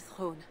to the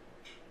throne.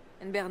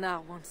 And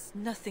Bernard wants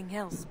nothing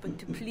else but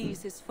to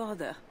please his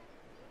father.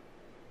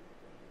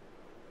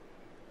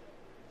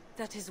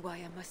 That is why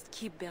I must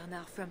keep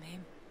Bernard from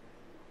him.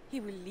 He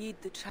will lead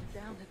the child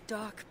down a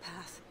dark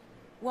path,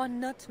 one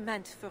not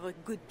meant for a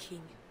good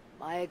king.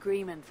 My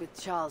agreement with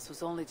Charles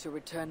was only to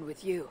return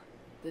with you.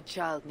 The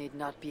child need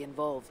not be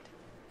involved.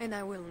 And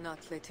I will not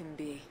let him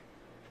be.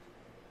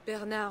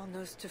 Bernard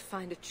knows to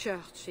find a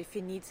church if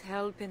he needs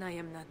help and I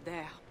am not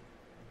there.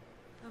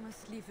 I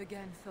must leave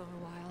again for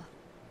a while.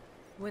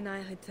 When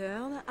I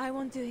return, I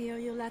want to hear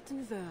your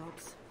Latin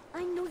verbs.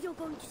 I know you're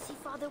going to see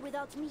Father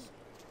without me.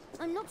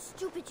 I'm not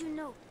stupid, you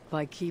know.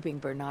 By keeping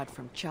Bernard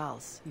from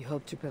Charles, you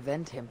hope to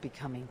prevent him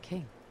becoming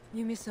king.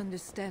 You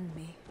misunderstand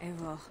me,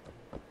 Eivor.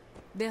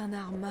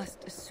 Bernard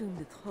must assume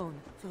the throne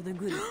for the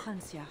good of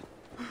Francia.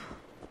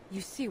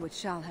 You see what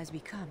Charles has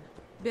become.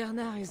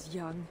 Bernard is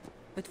young,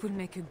 but will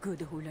make a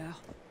good ruler.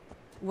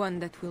 One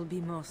that will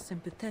be more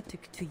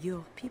sympathetic to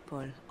your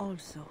people,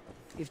 also.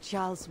 If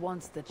Charles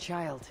wants the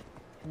child,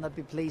 he'll not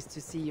be pleased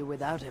to see you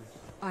without him.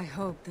 I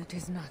hope that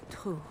is not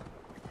true.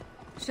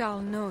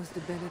 Charles knows the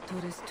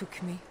Bellatores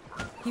took me.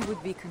 He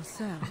would be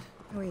concerned.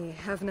 We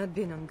have not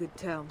been on good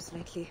terms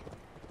lately.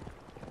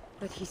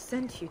 But he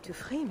sent you to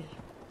free me.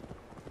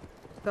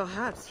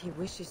 Perhaps he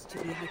wishes to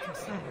be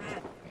reconciled.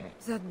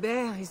 That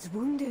bear is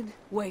wounded.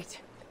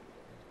 Wait.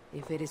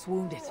 If it is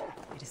wounded,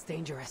 it is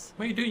dangerous.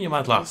 What are you doing, you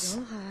mad lass?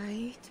 All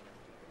right.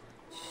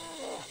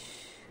 Shh.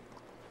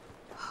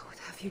 What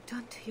have you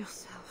done to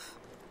yourself?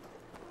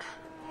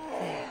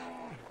 There.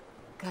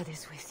 God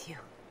is with you.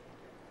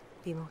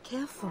 Be more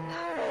careful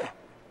now.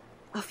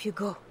 Off you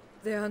go.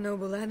 They are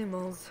noble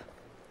animals.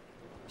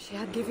 She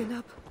had given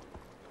up.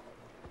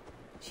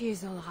 She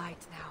is all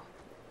right now.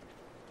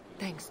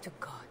 Thanks to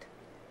God.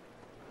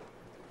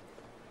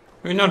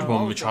 We're not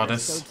one, So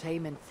Richardis.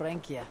 tame in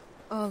Francia.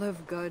 All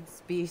of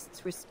God's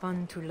beasts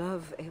respond to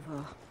love,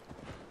 Eivor.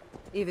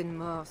 Even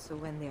more so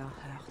when they are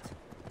hurt.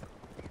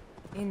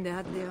 In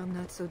that they are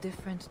not so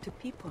different to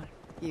people.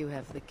 You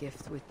have the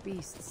gift with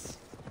beasts.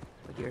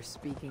 But you're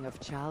speaking of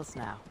Charles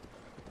now.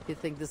 You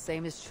think the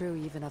same is true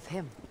even of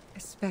him?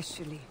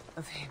 Especially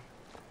of him.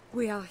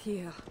 We are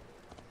here.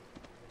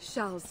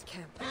 Charles'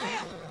 camp.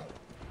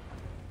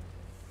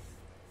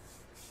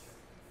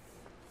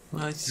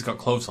 Well, at least he's got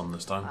clothes on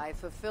this time. I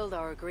fulfilled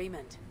our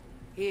agreement.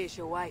 Here is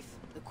your wife,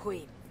 the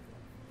Queen.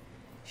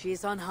 She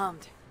is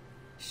unharmed.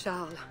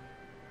 Charles.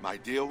 My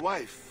dear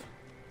wife,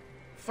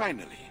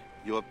 finally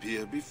you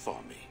appear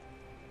before me.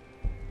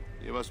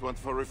 You must want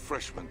for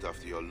refreshment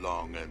after your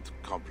long and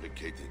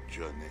complicated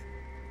journey.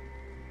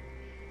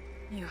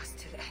 You are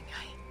still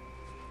angry.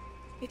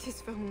 It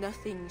is for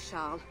nothing,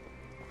 Charles.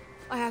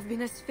 I have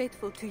been as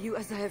faithful to you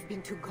as I have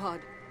been to God.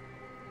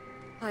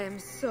 I am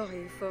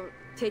sorry for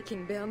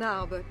taking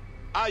Bernard, but...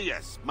 Ah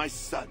yes, my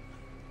son.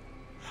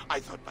 I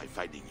thought by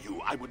finding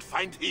you, I would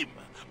find him,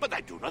 but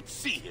I do not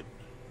see him.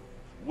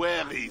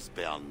 Where is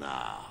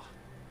Bernard?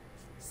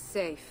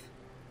 Safe.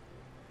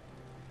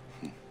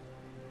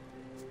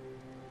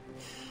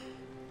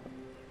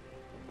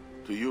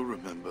 Do you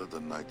remember the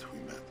night we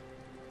met?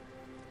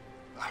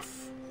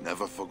 I've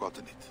never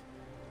forgotten it.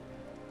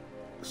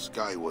 The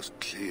sky was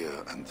clear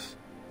and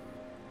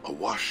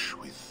awash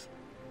with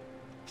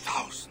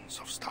thousands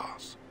of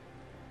stars.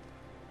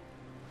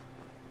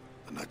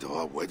 The night of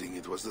our wedding,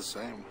 it was the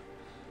same.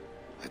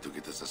 I took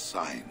it as a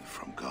sign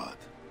from God.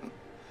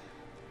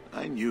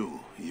 I knew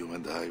you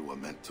and I were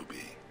meant to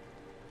be.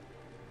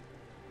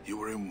 You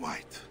were in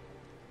white,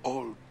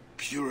 all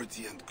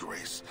purity and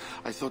grace.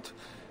 I thought,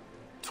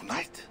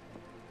 tonight,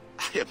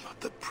 I am not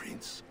the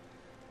prince.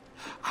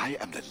 I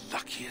am the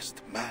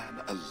luckiest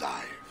man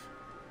alive.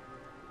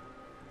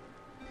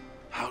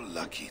 How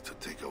lucky to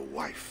take a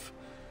wife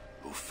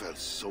who fell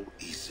so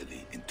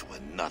easily into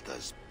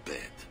another's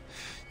bed.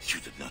 You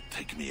did not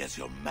take me as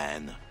your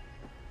man,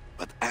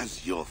 but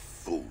as your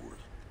fool.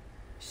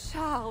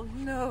 Charles,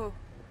 no.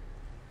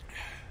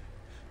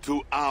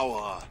 To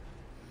our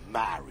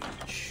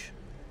marriage.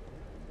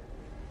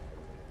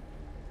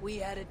 We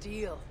had a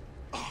deal.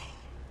 Oh.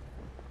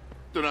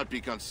 Do not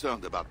be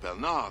concerned about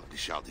Bernard,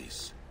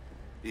 Richardis.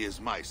 He is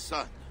my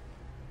son.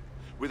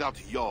 Without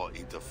your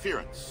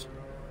interference,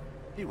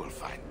 he will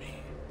find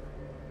me.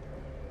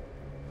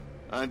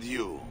 And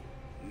you,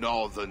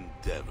 northern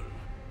devil,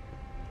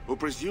 who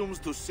presumes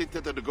to sit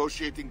at a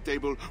negotiating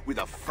table with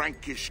a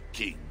Frankish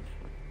king.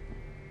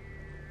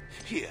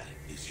 Here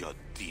is your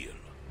deal.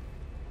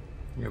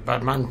 You're a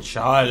bad man,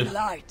 Charles. You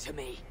lied to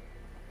me.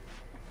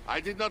 I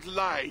did not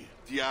lie,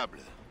 Diable.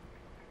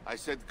 I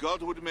said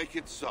God would make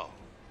it so.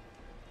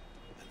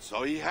 And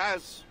so he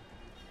has.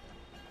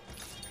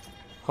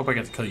 Hope I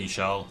get to kill you,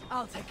 Charles.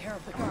 I'll take care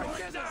of the guard.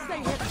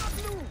 Stay here.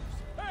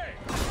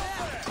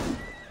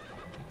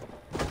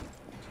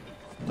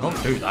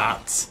 Don't do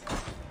that.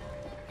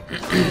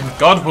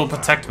 God will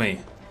protect me.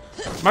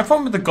 My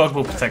problem with the God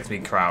will protect me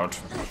crowd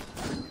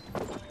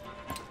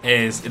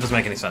is it doesn't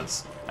make any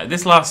sense.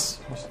 This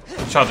last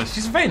child,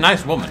 she's a very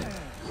nice woman.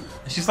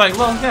 She's like,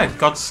 well, yeah,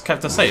 God's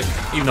kept us safe,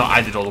 even though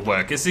I did all the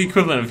work. It's the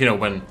equivalent of, you know,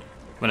 when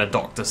a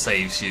doctor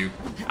saves you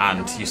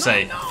and you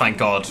say, thank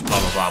God, blah,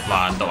 blah, blah,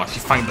 blah, and don't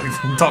actually thank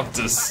the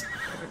doctors,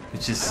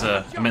 which is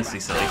immensely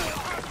silly.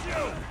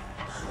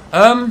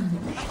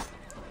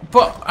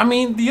 But, I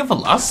mean, the other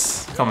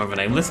lass, I can't remember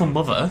her name, Little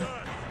Mother,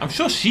 I'm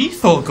sure she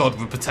thought God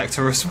would protect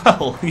her as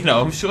well. You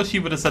know, I'm sure she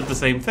would have said the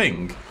same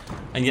thing.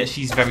 And yet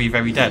she's very,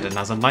 very dead and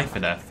has a knife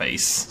in her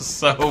face.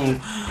 So,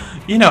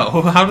 you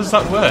know, how does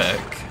that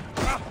work?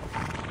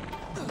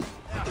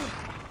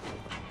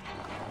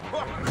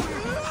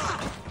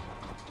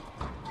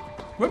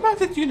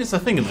 Were-mounted units a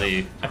thing in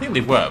the... I think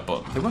they were,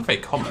 but they weren't very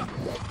common.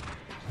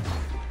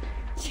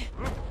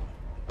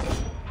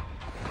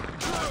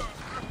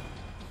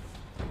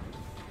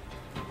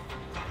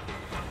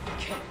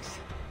 Kings,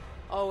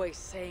 always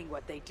saying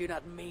what they do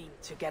not mean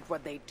to get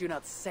what they do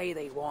not say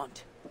they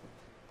want.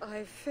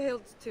 I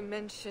failed to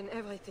mention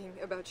everything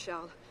about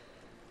Charles.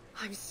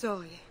 I'm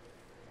sorry.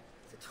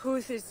 The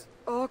truth is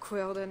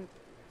awkward and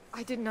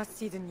I did not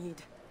see the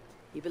need.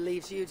 He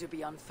believes you to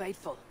be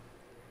unfaithful.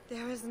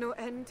 There is no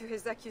end to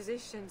his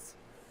accusations.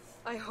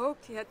 I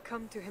hoped he had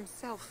come to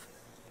himself.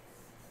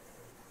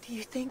 Do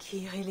you think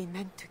he really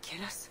meant to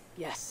kill us?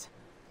 Yes.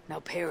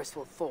 Now Paris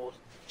will fall.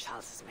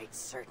 Charles has made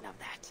certain of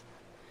that.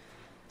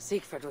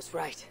 Siegfried was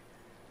right.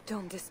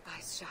 Don't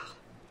despise Charles.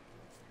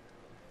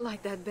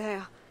 Like that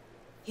bear,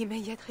 he may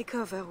yet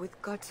recover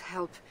with God's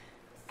help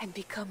and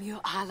become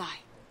your ally.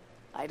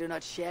 I do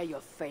not share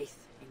your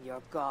faith in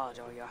your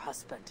god or your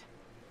husband.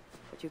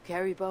 But you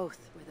carry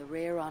both with a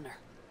rare honor.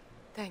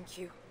 Thank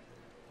you.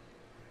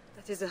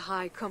 That is a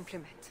high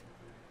compliment.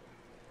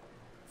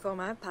 For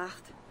my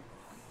part,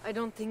 I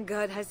don't think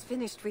God has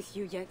finished with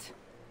you yet.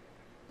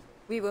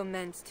 We were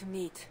meant to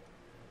meet.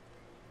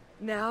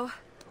 Now,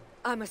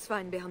 I must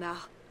find Bernard.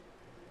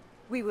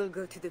 We will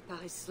go to the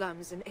Paris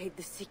slums and aid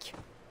the sick.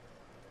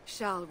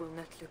 Charles will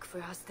not look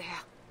for us there.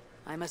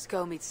 I must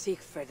go meet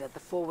Siegfried at the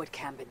forward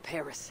camp in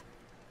Paris.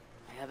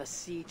 I have a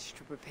siege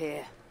to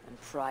prepare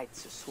and pride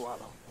to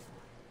swallow.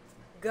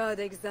 God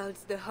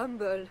exalts the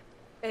humble,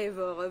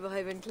 Eivor of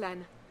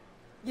Ravenclan.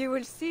 You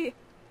will see.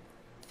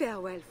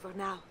 Farewell for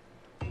now.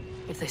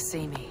 If they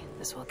see me,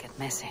 this will get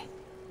messy.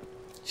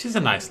 She's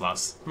a nice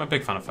lass. I'm a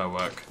big fan of her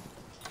work.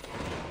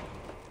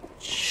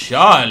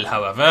 Charles,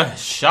 however,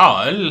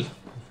 Charles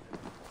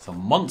is a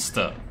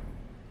monster.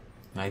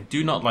 I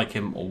do not like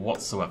him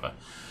whatsoever.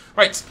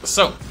 Right,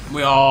 so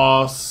we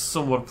are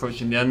somewhat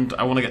approaching the end.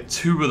 I want to get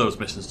 2 of those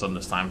missions done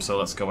this time, so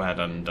let's go ahead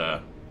and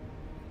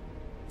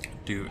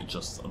do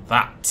just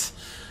that.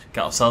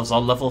 Get ourselves our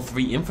level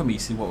 3 infamy,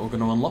 see what we're going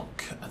to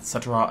unlock,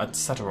 etc,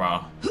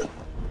 etc.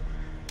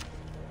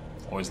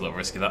 Always a little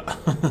risky, that.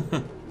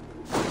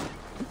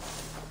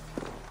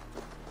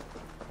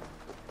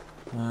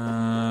 Where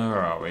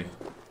are we?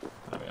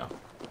 There we are.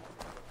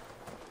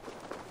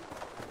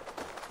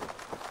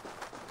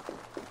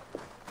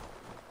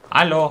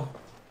 Hello.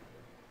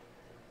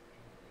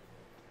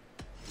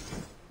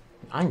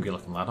 Angry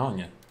looking lad, aren't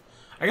you?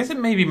 I guess it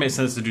maybe makes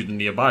sense to do the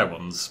nearby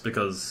ones,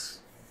 because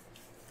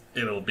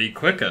it'll be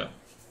quicker.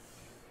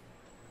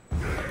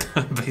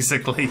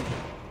 Basically.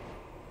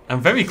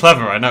 I'm very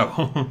clever, I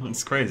know.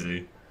 It's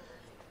crazy.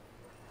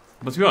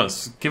 But to be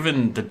honest,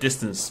 given the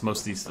distance most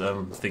of these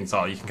things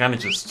are, you can kind of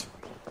just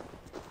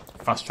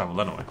fast travel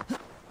anyway.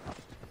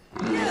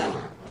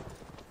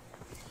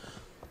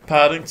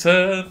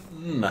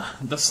 Paddington,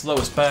 the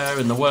slowest bear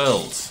in the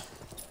world.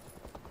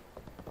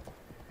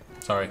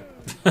 Sorry.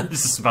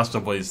 This is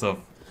Sebastian Boy stuff.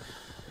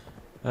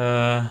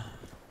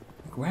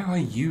 Where are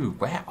you?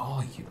 Where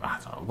are you? I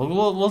don't know.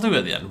 We'll do it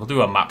at the end. We'll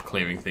do a map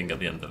clearing thing at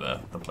the end of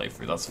the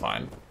playthrough. That's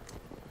fine.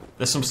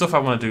 There's some stuff I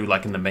want to do,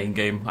 like in the main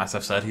game, as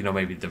I've said. You know,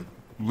 maybe the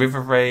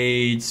river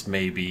raids,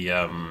 maybe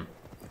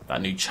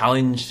that new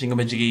challenge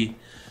thingamajiggy.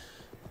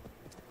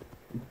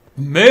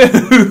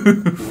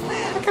 Move!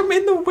 Like I'm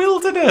in the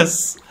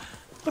wilderness.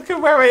 Look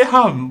at where I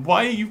am.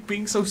 Why are you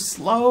being so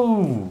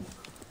slow?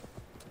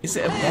 Is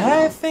it a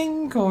bear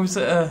thing or is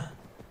it a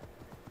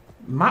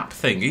map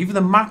thing? Either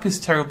the map is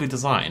terribly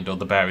designed or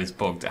the bear is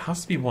bugged. It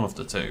has to be one of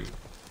the two.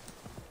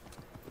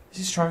 This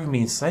is driving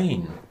me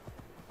insane.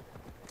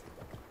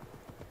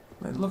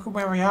 Like, look at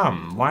where I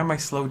am. Why am I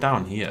slowed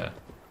down here?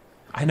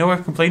 I know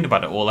I've complained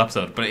about it all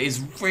episode, but it is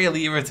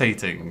really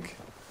irritating.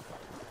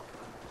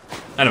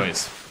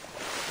 Anyways.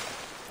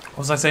 What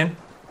was I saying?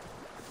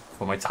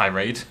 For my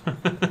tirade?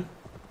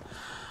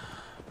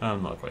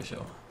 I'm not quite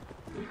sure.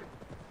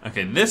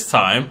 Okay, this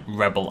time,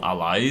 Rebel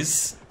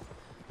Allies.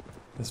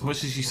 As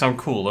much as you sound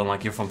cool and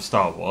like you're from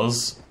Star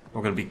Wars,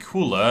 we're going to be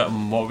cooler,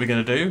 and what are we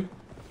going to do?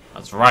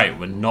 That's right,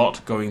 we're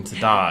not going to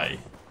die.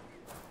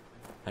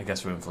 I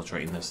guess we're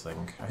infiltrating this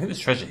thing. I think there's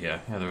treasure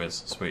here. Yeah, there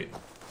is. Sweet.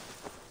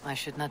 I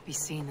should not be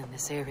seen in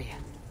this area.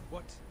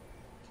 What?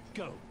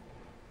 Go.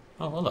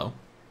 Oh, hello.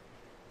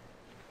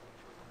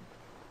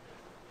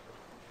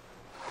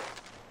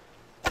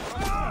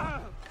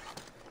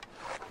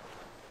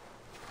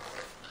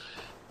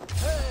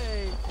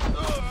 Hey!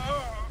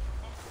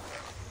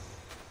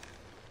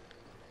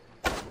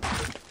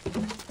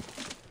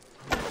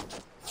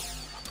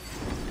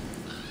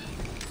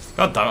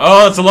 God damn.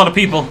 Oh, that's a lot of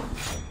people.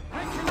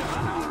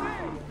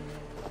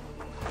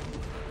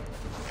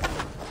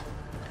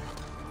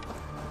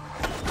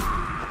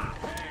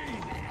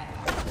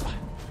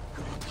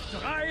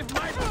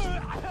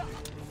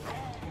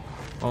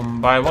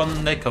 One by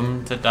one they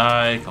come to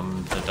die,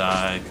 come to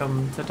die,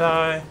 come to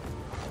die.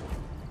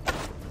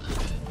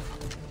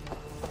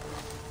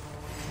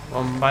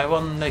 One by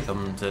one they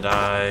come to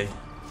die.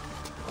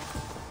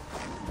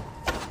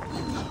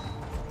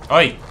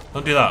 Oi!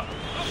 Don't do that.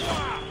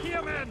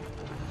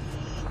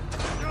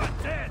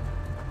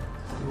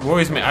 It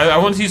worries me. I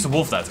want to use the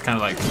wolf there to kind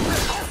of like...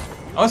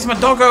 Oh, it's my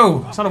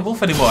doggo! It's not a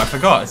wolf anymore, I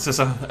forgot. It's just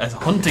a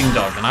hunting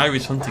dog, an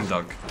Irish hunting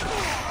dog.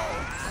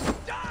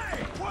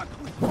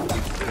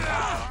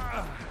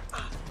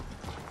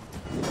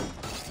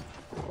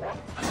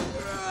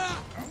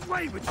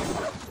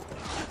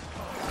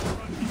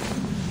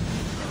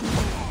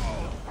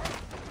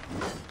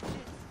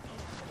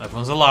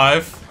 Everyone's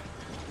alive.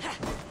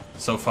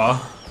 So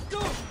far.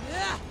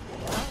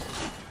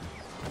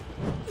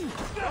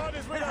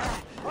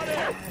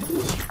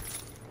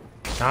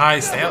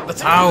 Guys, stay out of the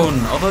town!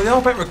 Although they're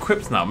all better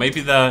equipped now.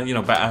 Maybe they're, you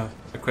know, better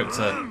equipped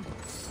to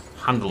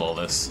handle all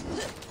this.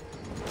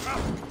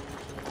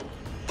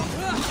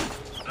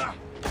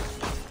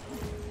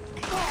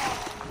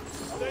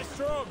 Stay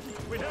strong.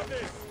 We have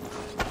this.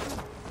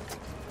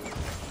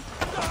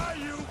 Die,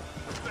 you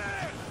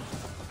bear.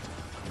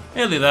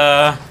 Nearly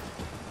there.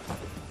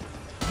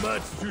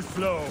 Much too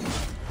slow.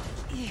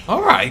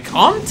 Alright,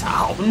 calm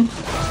down.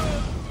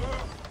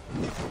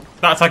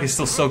 That attack is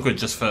still so good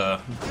just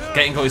for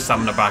getting all his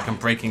stamina back and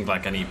breaking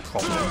like any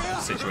problem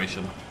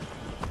situation.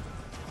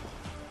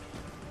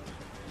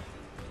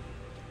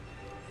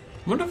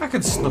 I wonder if I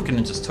could snuck in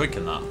and just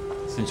tweaking that.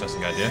 It's an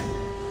interesting idea.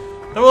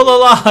 They're all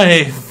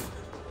alive!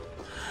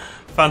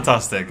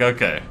 Fantastic,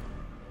 okay.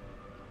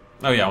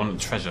 Oh yeah, I want the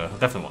treasure. I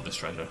definitely want this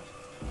treasure.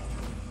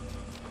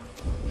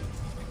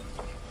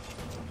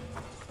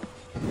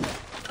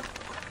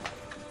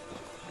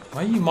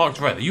 Why are you marked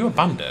red? Are you a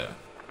bandit?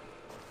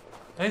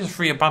 Did I just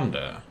free a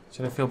bandit?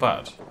 Should I feel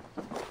bad?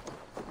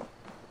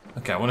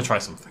 Okay, I want to try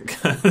something.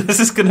 This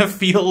is going to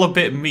feel a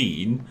bit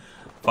mean,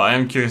 but I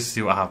am curious to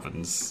see what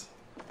happens.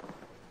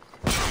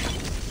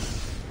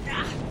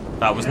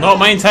 That was not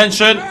my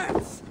intention!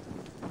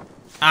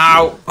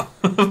 Ow!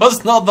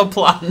 That's not the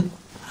plan!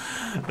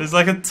 There's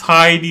like a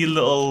tiny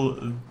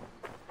little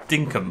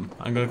dinkum.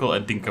 I'm going to call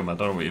it a dinkum, I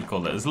don't know what you'd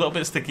call it. There's a little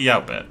bit sticky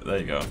out bit. There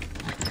you go.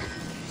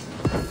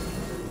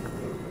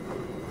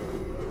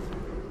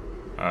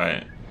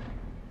 Alright.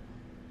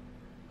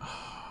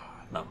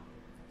 No.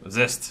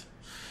 Resist.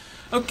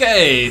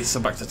 Okay, so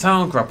back to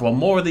town, grab one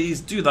more of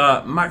these, do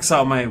that, max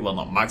out my, well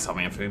not max out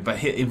my infamy, but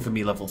hit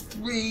infamy level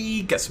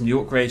 3, get some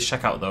new upgrades,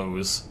 check out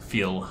those,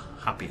 feel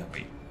happy.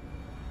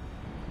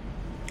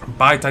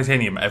 Buy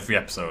titanium every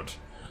episode.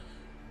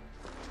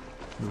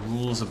 The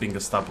rules are being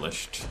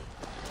established.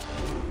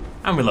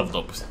 And we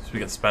leveled up, so we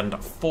get to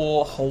spend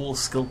 4 whole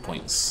skill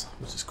points,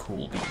 which is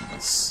cool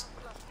beans.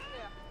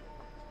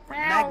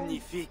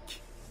 Magnifique.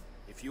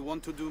 If you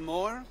want to do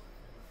more...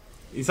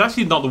 He's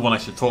actually not the one I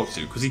should talk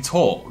to, because he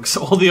talks.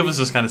 All the others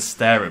just kind of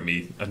stare at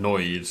me,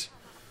 annoyed.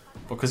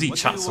 But because he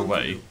chats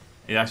away,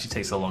 it actually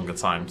takes a longer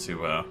time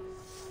to,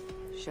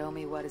 Show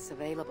me what is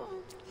available.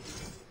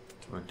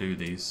 to do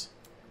these.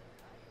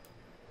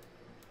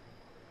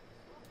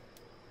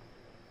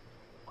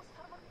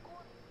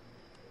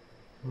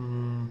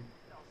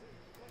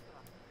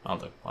 I'll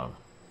do.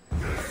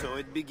 So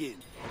it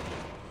begins.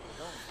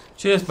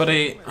 Cheers,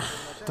 buddy.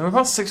 They're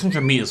about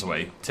 600 meters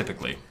away,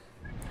 typically.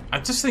 I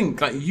just think,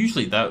 like,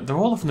 usually they're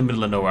all off in the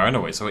middle of nowhere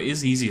anyway, so it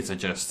is easier to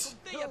just...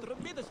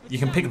 You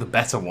can pick the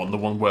better one, the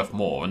one worth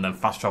more, and then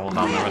fast travel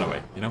down there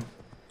anyway, you know?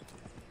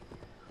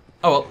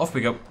 Oh well, off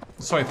we go.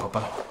 Sorry,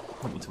 Papa.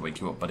 I want to wake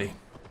you up, buddy.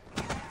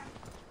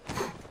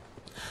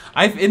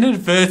 I've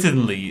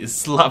inadvertently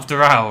slapped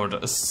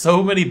around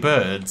so many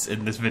birds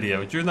in this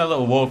video during that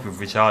little walk with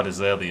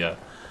Richardis earlier.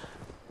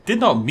 Did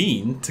not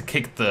mean to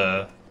kick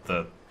the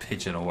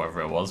pigeon or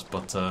whatever it was,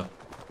 but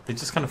they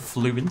just kind of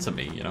flew into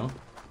me, you know?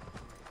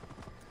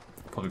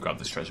 Probably grab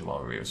this treasure while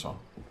we're here as well.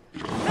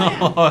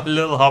 Oh,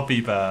 little hoppy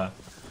bear.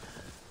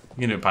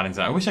 You know,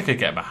 Paddington. I wish I could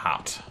get him a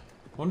hat.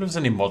 I wonder if there's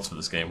any mods for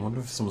this game. I wonder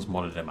if someone's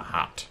modded him a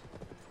hat.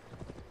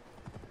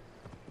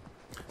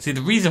 See,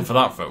 the reason for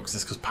that, folks,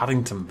 is because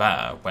Paddington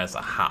Bear wears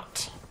a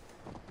hat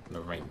and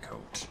a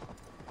raincoat.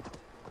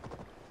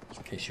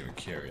 In case you were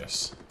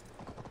curious.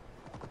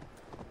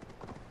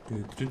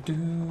 It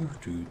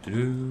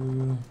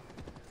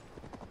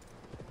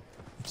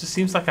just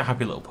seems like a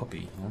happy little puppy,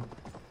 you know?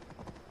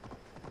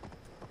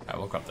 Alright,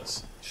 we'll grab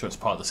this. Sure, it's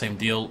part of the same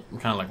deal,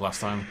 kind of like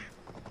last time.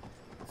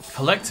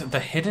 Collect the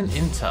hidden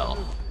intel.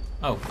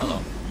 Oh,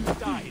 hello.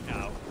 Die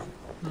now.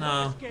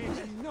 No.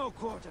 No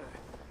quarter.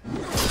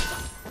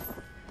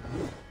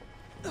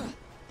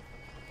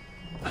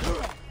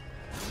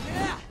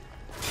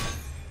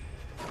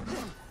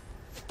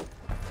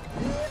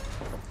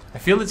 I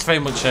feel it's very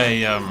much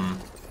a, oh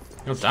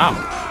damn,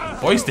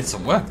 voice did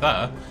some work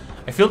there.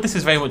 I feel this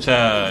is very much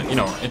a, you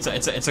know,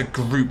 it's a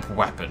group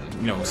weapon.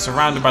 You know,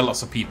 surrounded by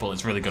lots of people,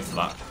 it's really good for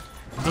that.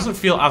 It doesn't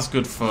feel as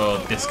good for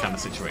this kind of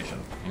situation.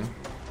 You know?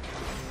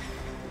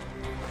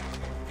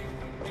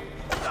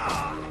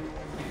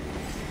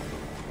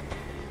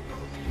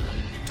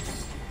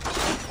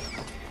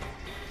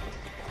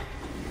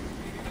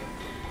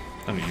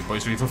 I mean, you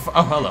boys ready for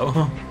oh,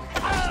 hello.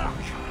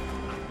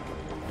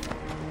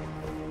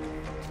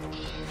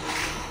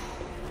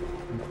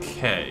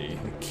 Okay,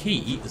 the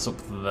key is up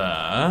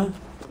there.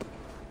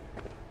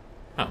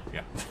 Oh,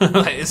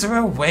 yeah. Is there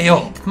a way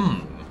up?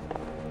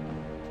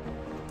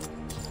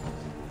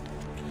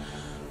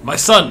 My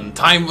son,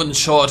 time runs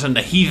short and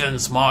the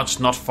heathens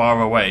march not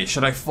far away.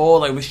 Should I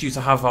fall, I wish you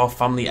to have our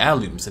family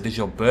heirlooms. It is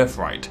your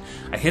birthright.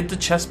 I hid the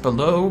chest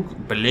below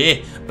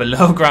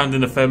ground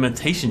in a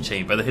fermentation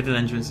chamber. The hidden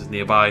entrance is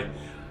nearby,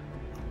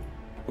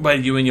 where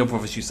you and your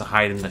brothers used to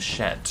hide in the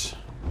shed.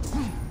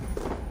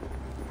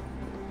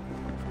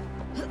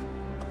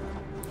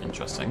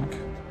 Interesting.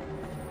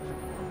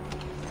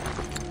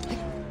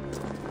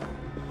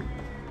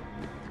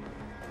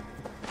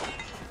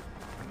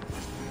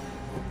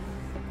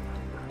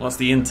 What's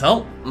the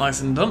intel?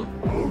 Nice and done.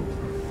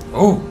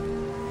 Oh.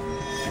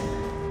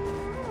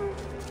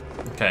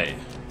 Okay.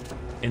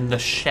 In the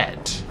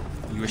shed.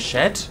 You a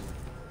shed?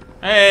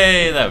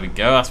 Hey, there we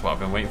go. That's what I've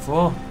been waiting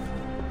for.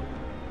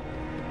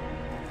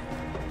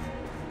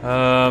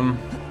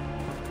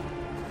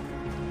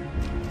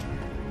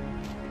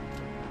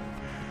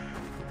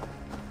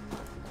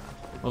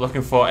 We're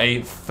looking for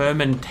a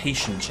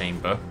fermentation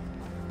chamber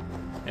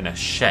in a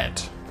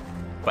shed.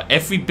 But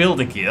every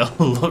building here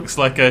looks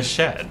like a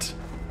shed.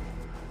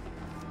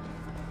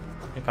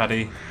 Hey,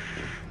 Paddy.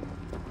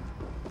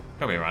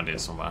 Gotta be around here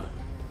somewhere.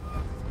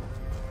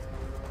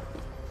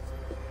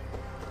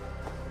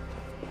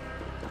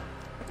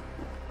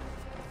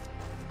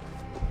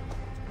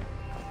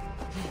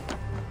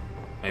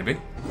 Maybe.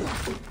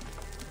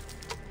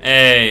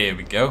 Hey, here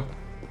we go.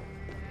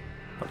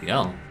 Bloody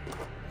hell.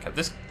 Kept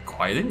this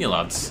quiet, didn't you,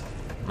 lads?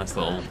 Nice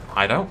little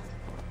hideout.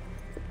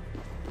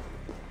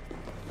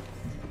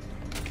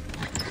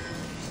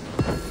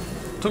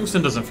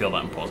 Tungsten doesn't feel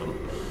that important.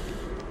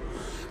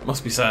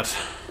 Must be said.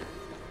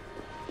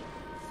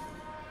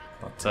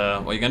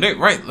 But what are you gonna do?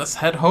 Right, let's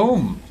head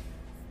home.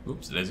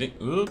 Oops, daisy.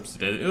 Oops,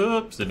 daisy.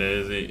 Oops,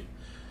 daisy.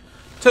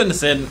 Turn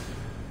this in.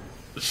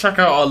 Check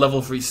out our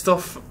level 3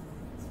 stuff.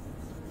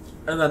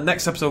 And then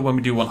next episode, when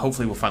we do one,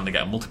 hopefully we'll finally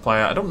get a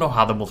multiplier. I don't know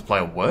how the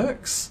multiplier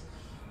works,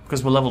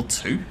 because we're level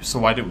 2, so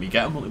why didn't we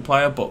get a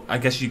multiplier? But I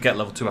guess you get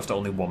level 2 after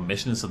only one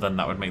mission, so then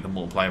that would make the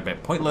multiplier a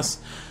bit pointless.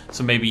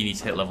 So maybe you need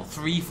to hit level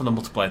 3 for the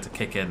multiplier to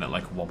kick in at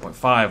like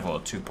 1.5 or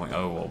 2.0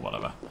 or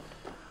whatever.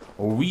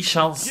 We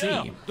shall see.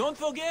 Yeah, don't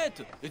forget,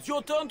 it's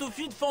your turn to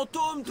feed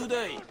Phantom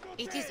today.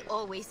 It is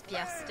always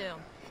Pierre's turn,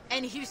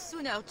 and he'll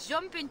sooner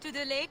jump into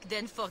the lake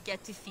than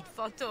forget to feed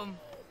Phantom.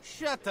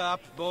 Shut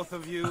up, both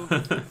of you.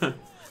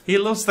 He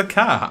loves the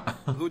cat.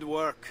 Good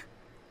work.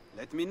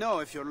 Let me know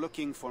if you're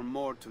looking for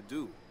more to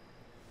do.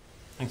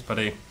 Thanks,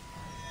 buddy.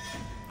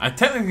 I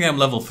technically am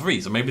level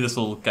 3, so maybe this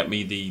will get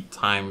me the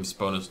times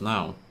bonus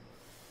now.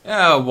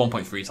 Yeah,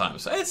 1.3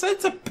 times.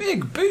 It's a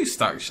big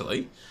boost,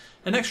 actually.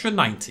 An extra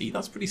 90,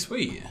 that's pretty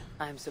sweet.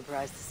 I'm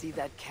surprised to see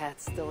that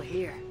cat still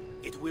here.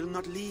 It will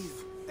not leave,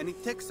 and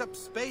it takes up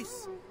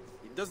space.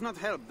 It does not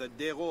help that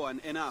Dero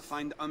and Enna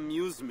find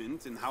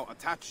amusement in how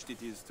attached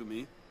it is to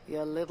me.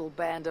 Your little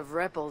band of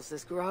rebels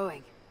is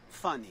growing.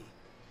 Funny.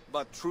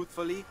 But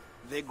truthfully,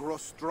 they grow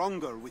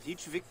stronger with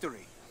each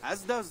victory,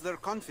 as does their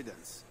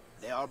confidence.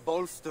 They are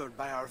bolstered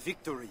by our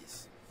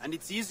victories, and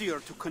it's easier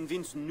to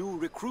convince new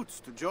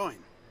recruits to join.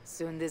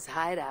 Soon this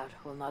hideout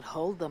will not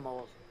hold them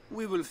all.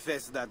 We will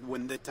face that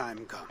when the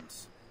time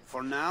comes.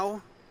 For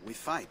now, we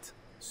fight.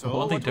 So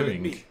what are they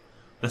doing?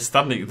 They're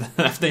standing.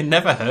 Have they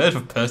never heard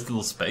of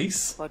personal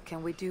space? What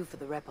can we do for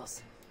the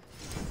rebels?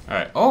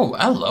 Alright. Oh,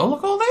 hello,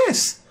 look at all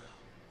this!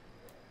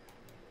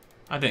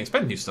 I didn't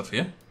expect new stuff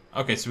here.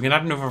 Okay, so we can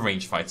add another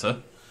range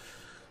fighter.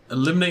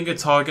 Eliminating a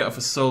target of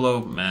a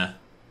solo... meh.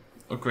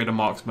 Upgrade a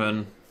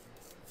marksman.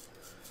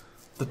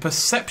 The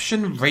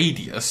perception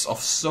radius of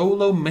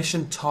solo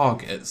mission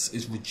targets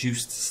is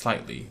reduced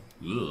slightly.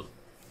 Ugh.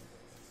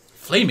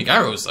 Flaming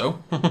arrows, though.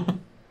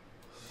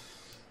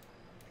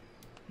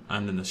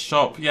 And in the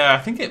shop, yeah, I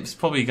think it's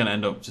probably going to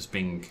end up just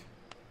being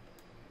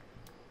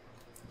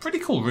pretty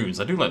cool runes.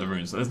 I do like the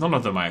runes. There's none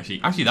of them I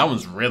actually... Actually, that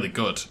one's really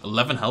good.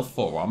 11 health,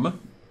 4 armor.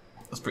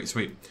 That's pretty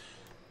sweet.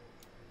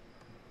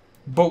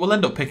 But we'll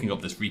end up picking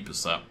up this Reaper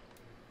set.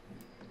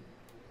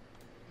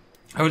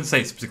 I wouldn't say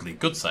it's a particularly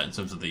good set in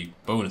terms of the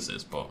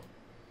bonuses, but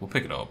we'll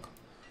pick it up.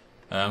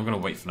 I'm going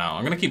to wait for now.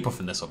 I'm going to keep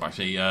puffing this up,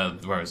 actually.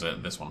 Where is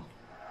it? This one.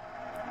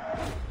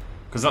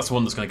 Because that's the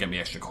one that's going to get me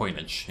extra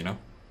coinage, you know?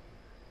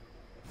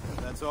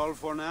 That's all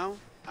for now.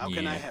 How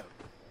can I help?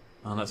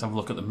 And let's have a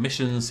look at the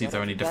missions, see if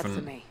they're any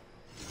different.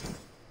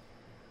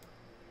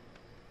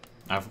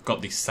 I've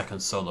got the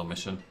second solo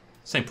mission.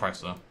 Same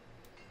price, though.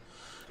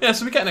 Yeah,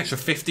 so we get an extra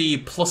 50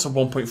 plus a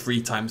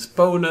 1.3 times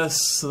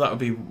bonus. So that would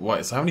be...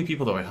 What? So how many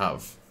people do I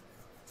have?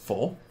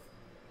 4?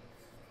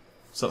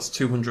 So that's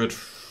 200,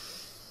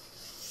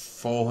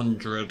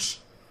 400,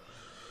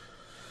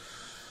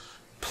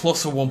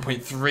 plus a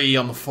 1.3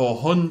 on the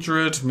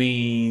 400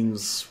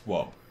 means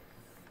what?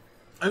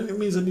 I think it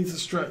means I need to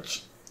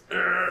stretch.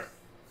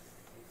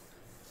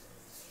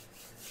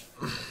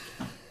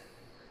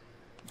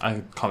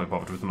 I can't be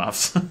bothered with the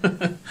maths.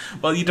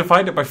 Well, you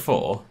divide it by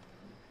 4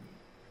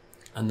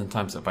 and then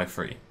times it by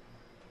 3.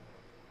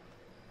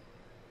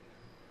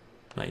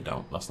 No, you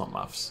don't. That's not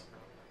maths.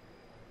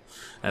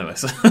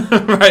 Anyways,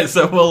 right.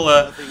 So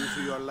we'll.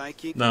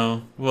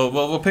 No,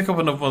 we'll pick up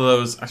another one of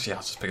those. Actually,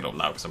 I'll just pick it up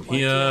now because I'm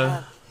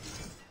here.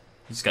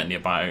 Just get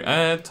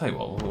nearby. Tell you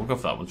what, we'll go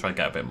for that one. Try to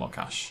get a bit more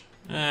cash.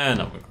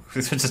 No,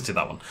 we'll just do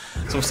that one.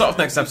 So we'll start off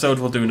next episode.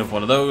 We'll do another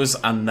one of those,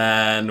 and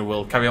then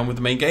we'll carry on with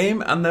the main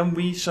game, and then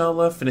we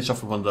shall finish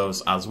off with one of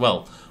those as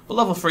well. But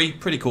level 3,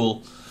 pretty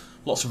cool.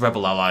 Lots of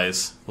rebel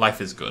allies.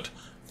 Life is good.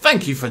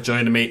 Thank you for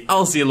joining me.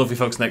 I'll see you lovely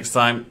folks next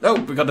time. Oh,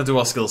 we've got to do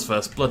our skills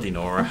first. Bloody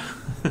Nora.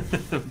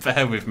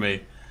 Bear with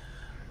me.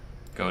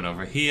 Going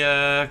over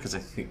here, because I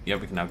think, yeah,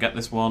 we can now get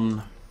this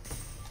one.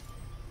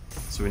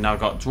 So we now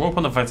got draw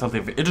upon the vitality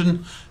of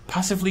Idun,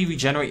 passively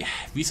regenerate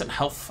recent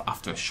health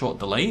after a short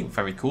delay.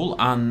 Very cool.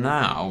 And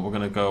now we're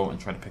going to go and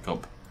try to pick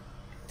up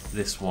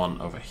this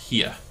one over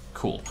here.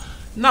 Cool.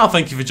 Now,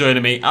 thank you for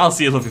joining me. I'll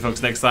see you lovely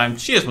folks next time.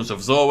 Cheers much love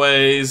as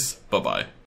always. Bye-bye.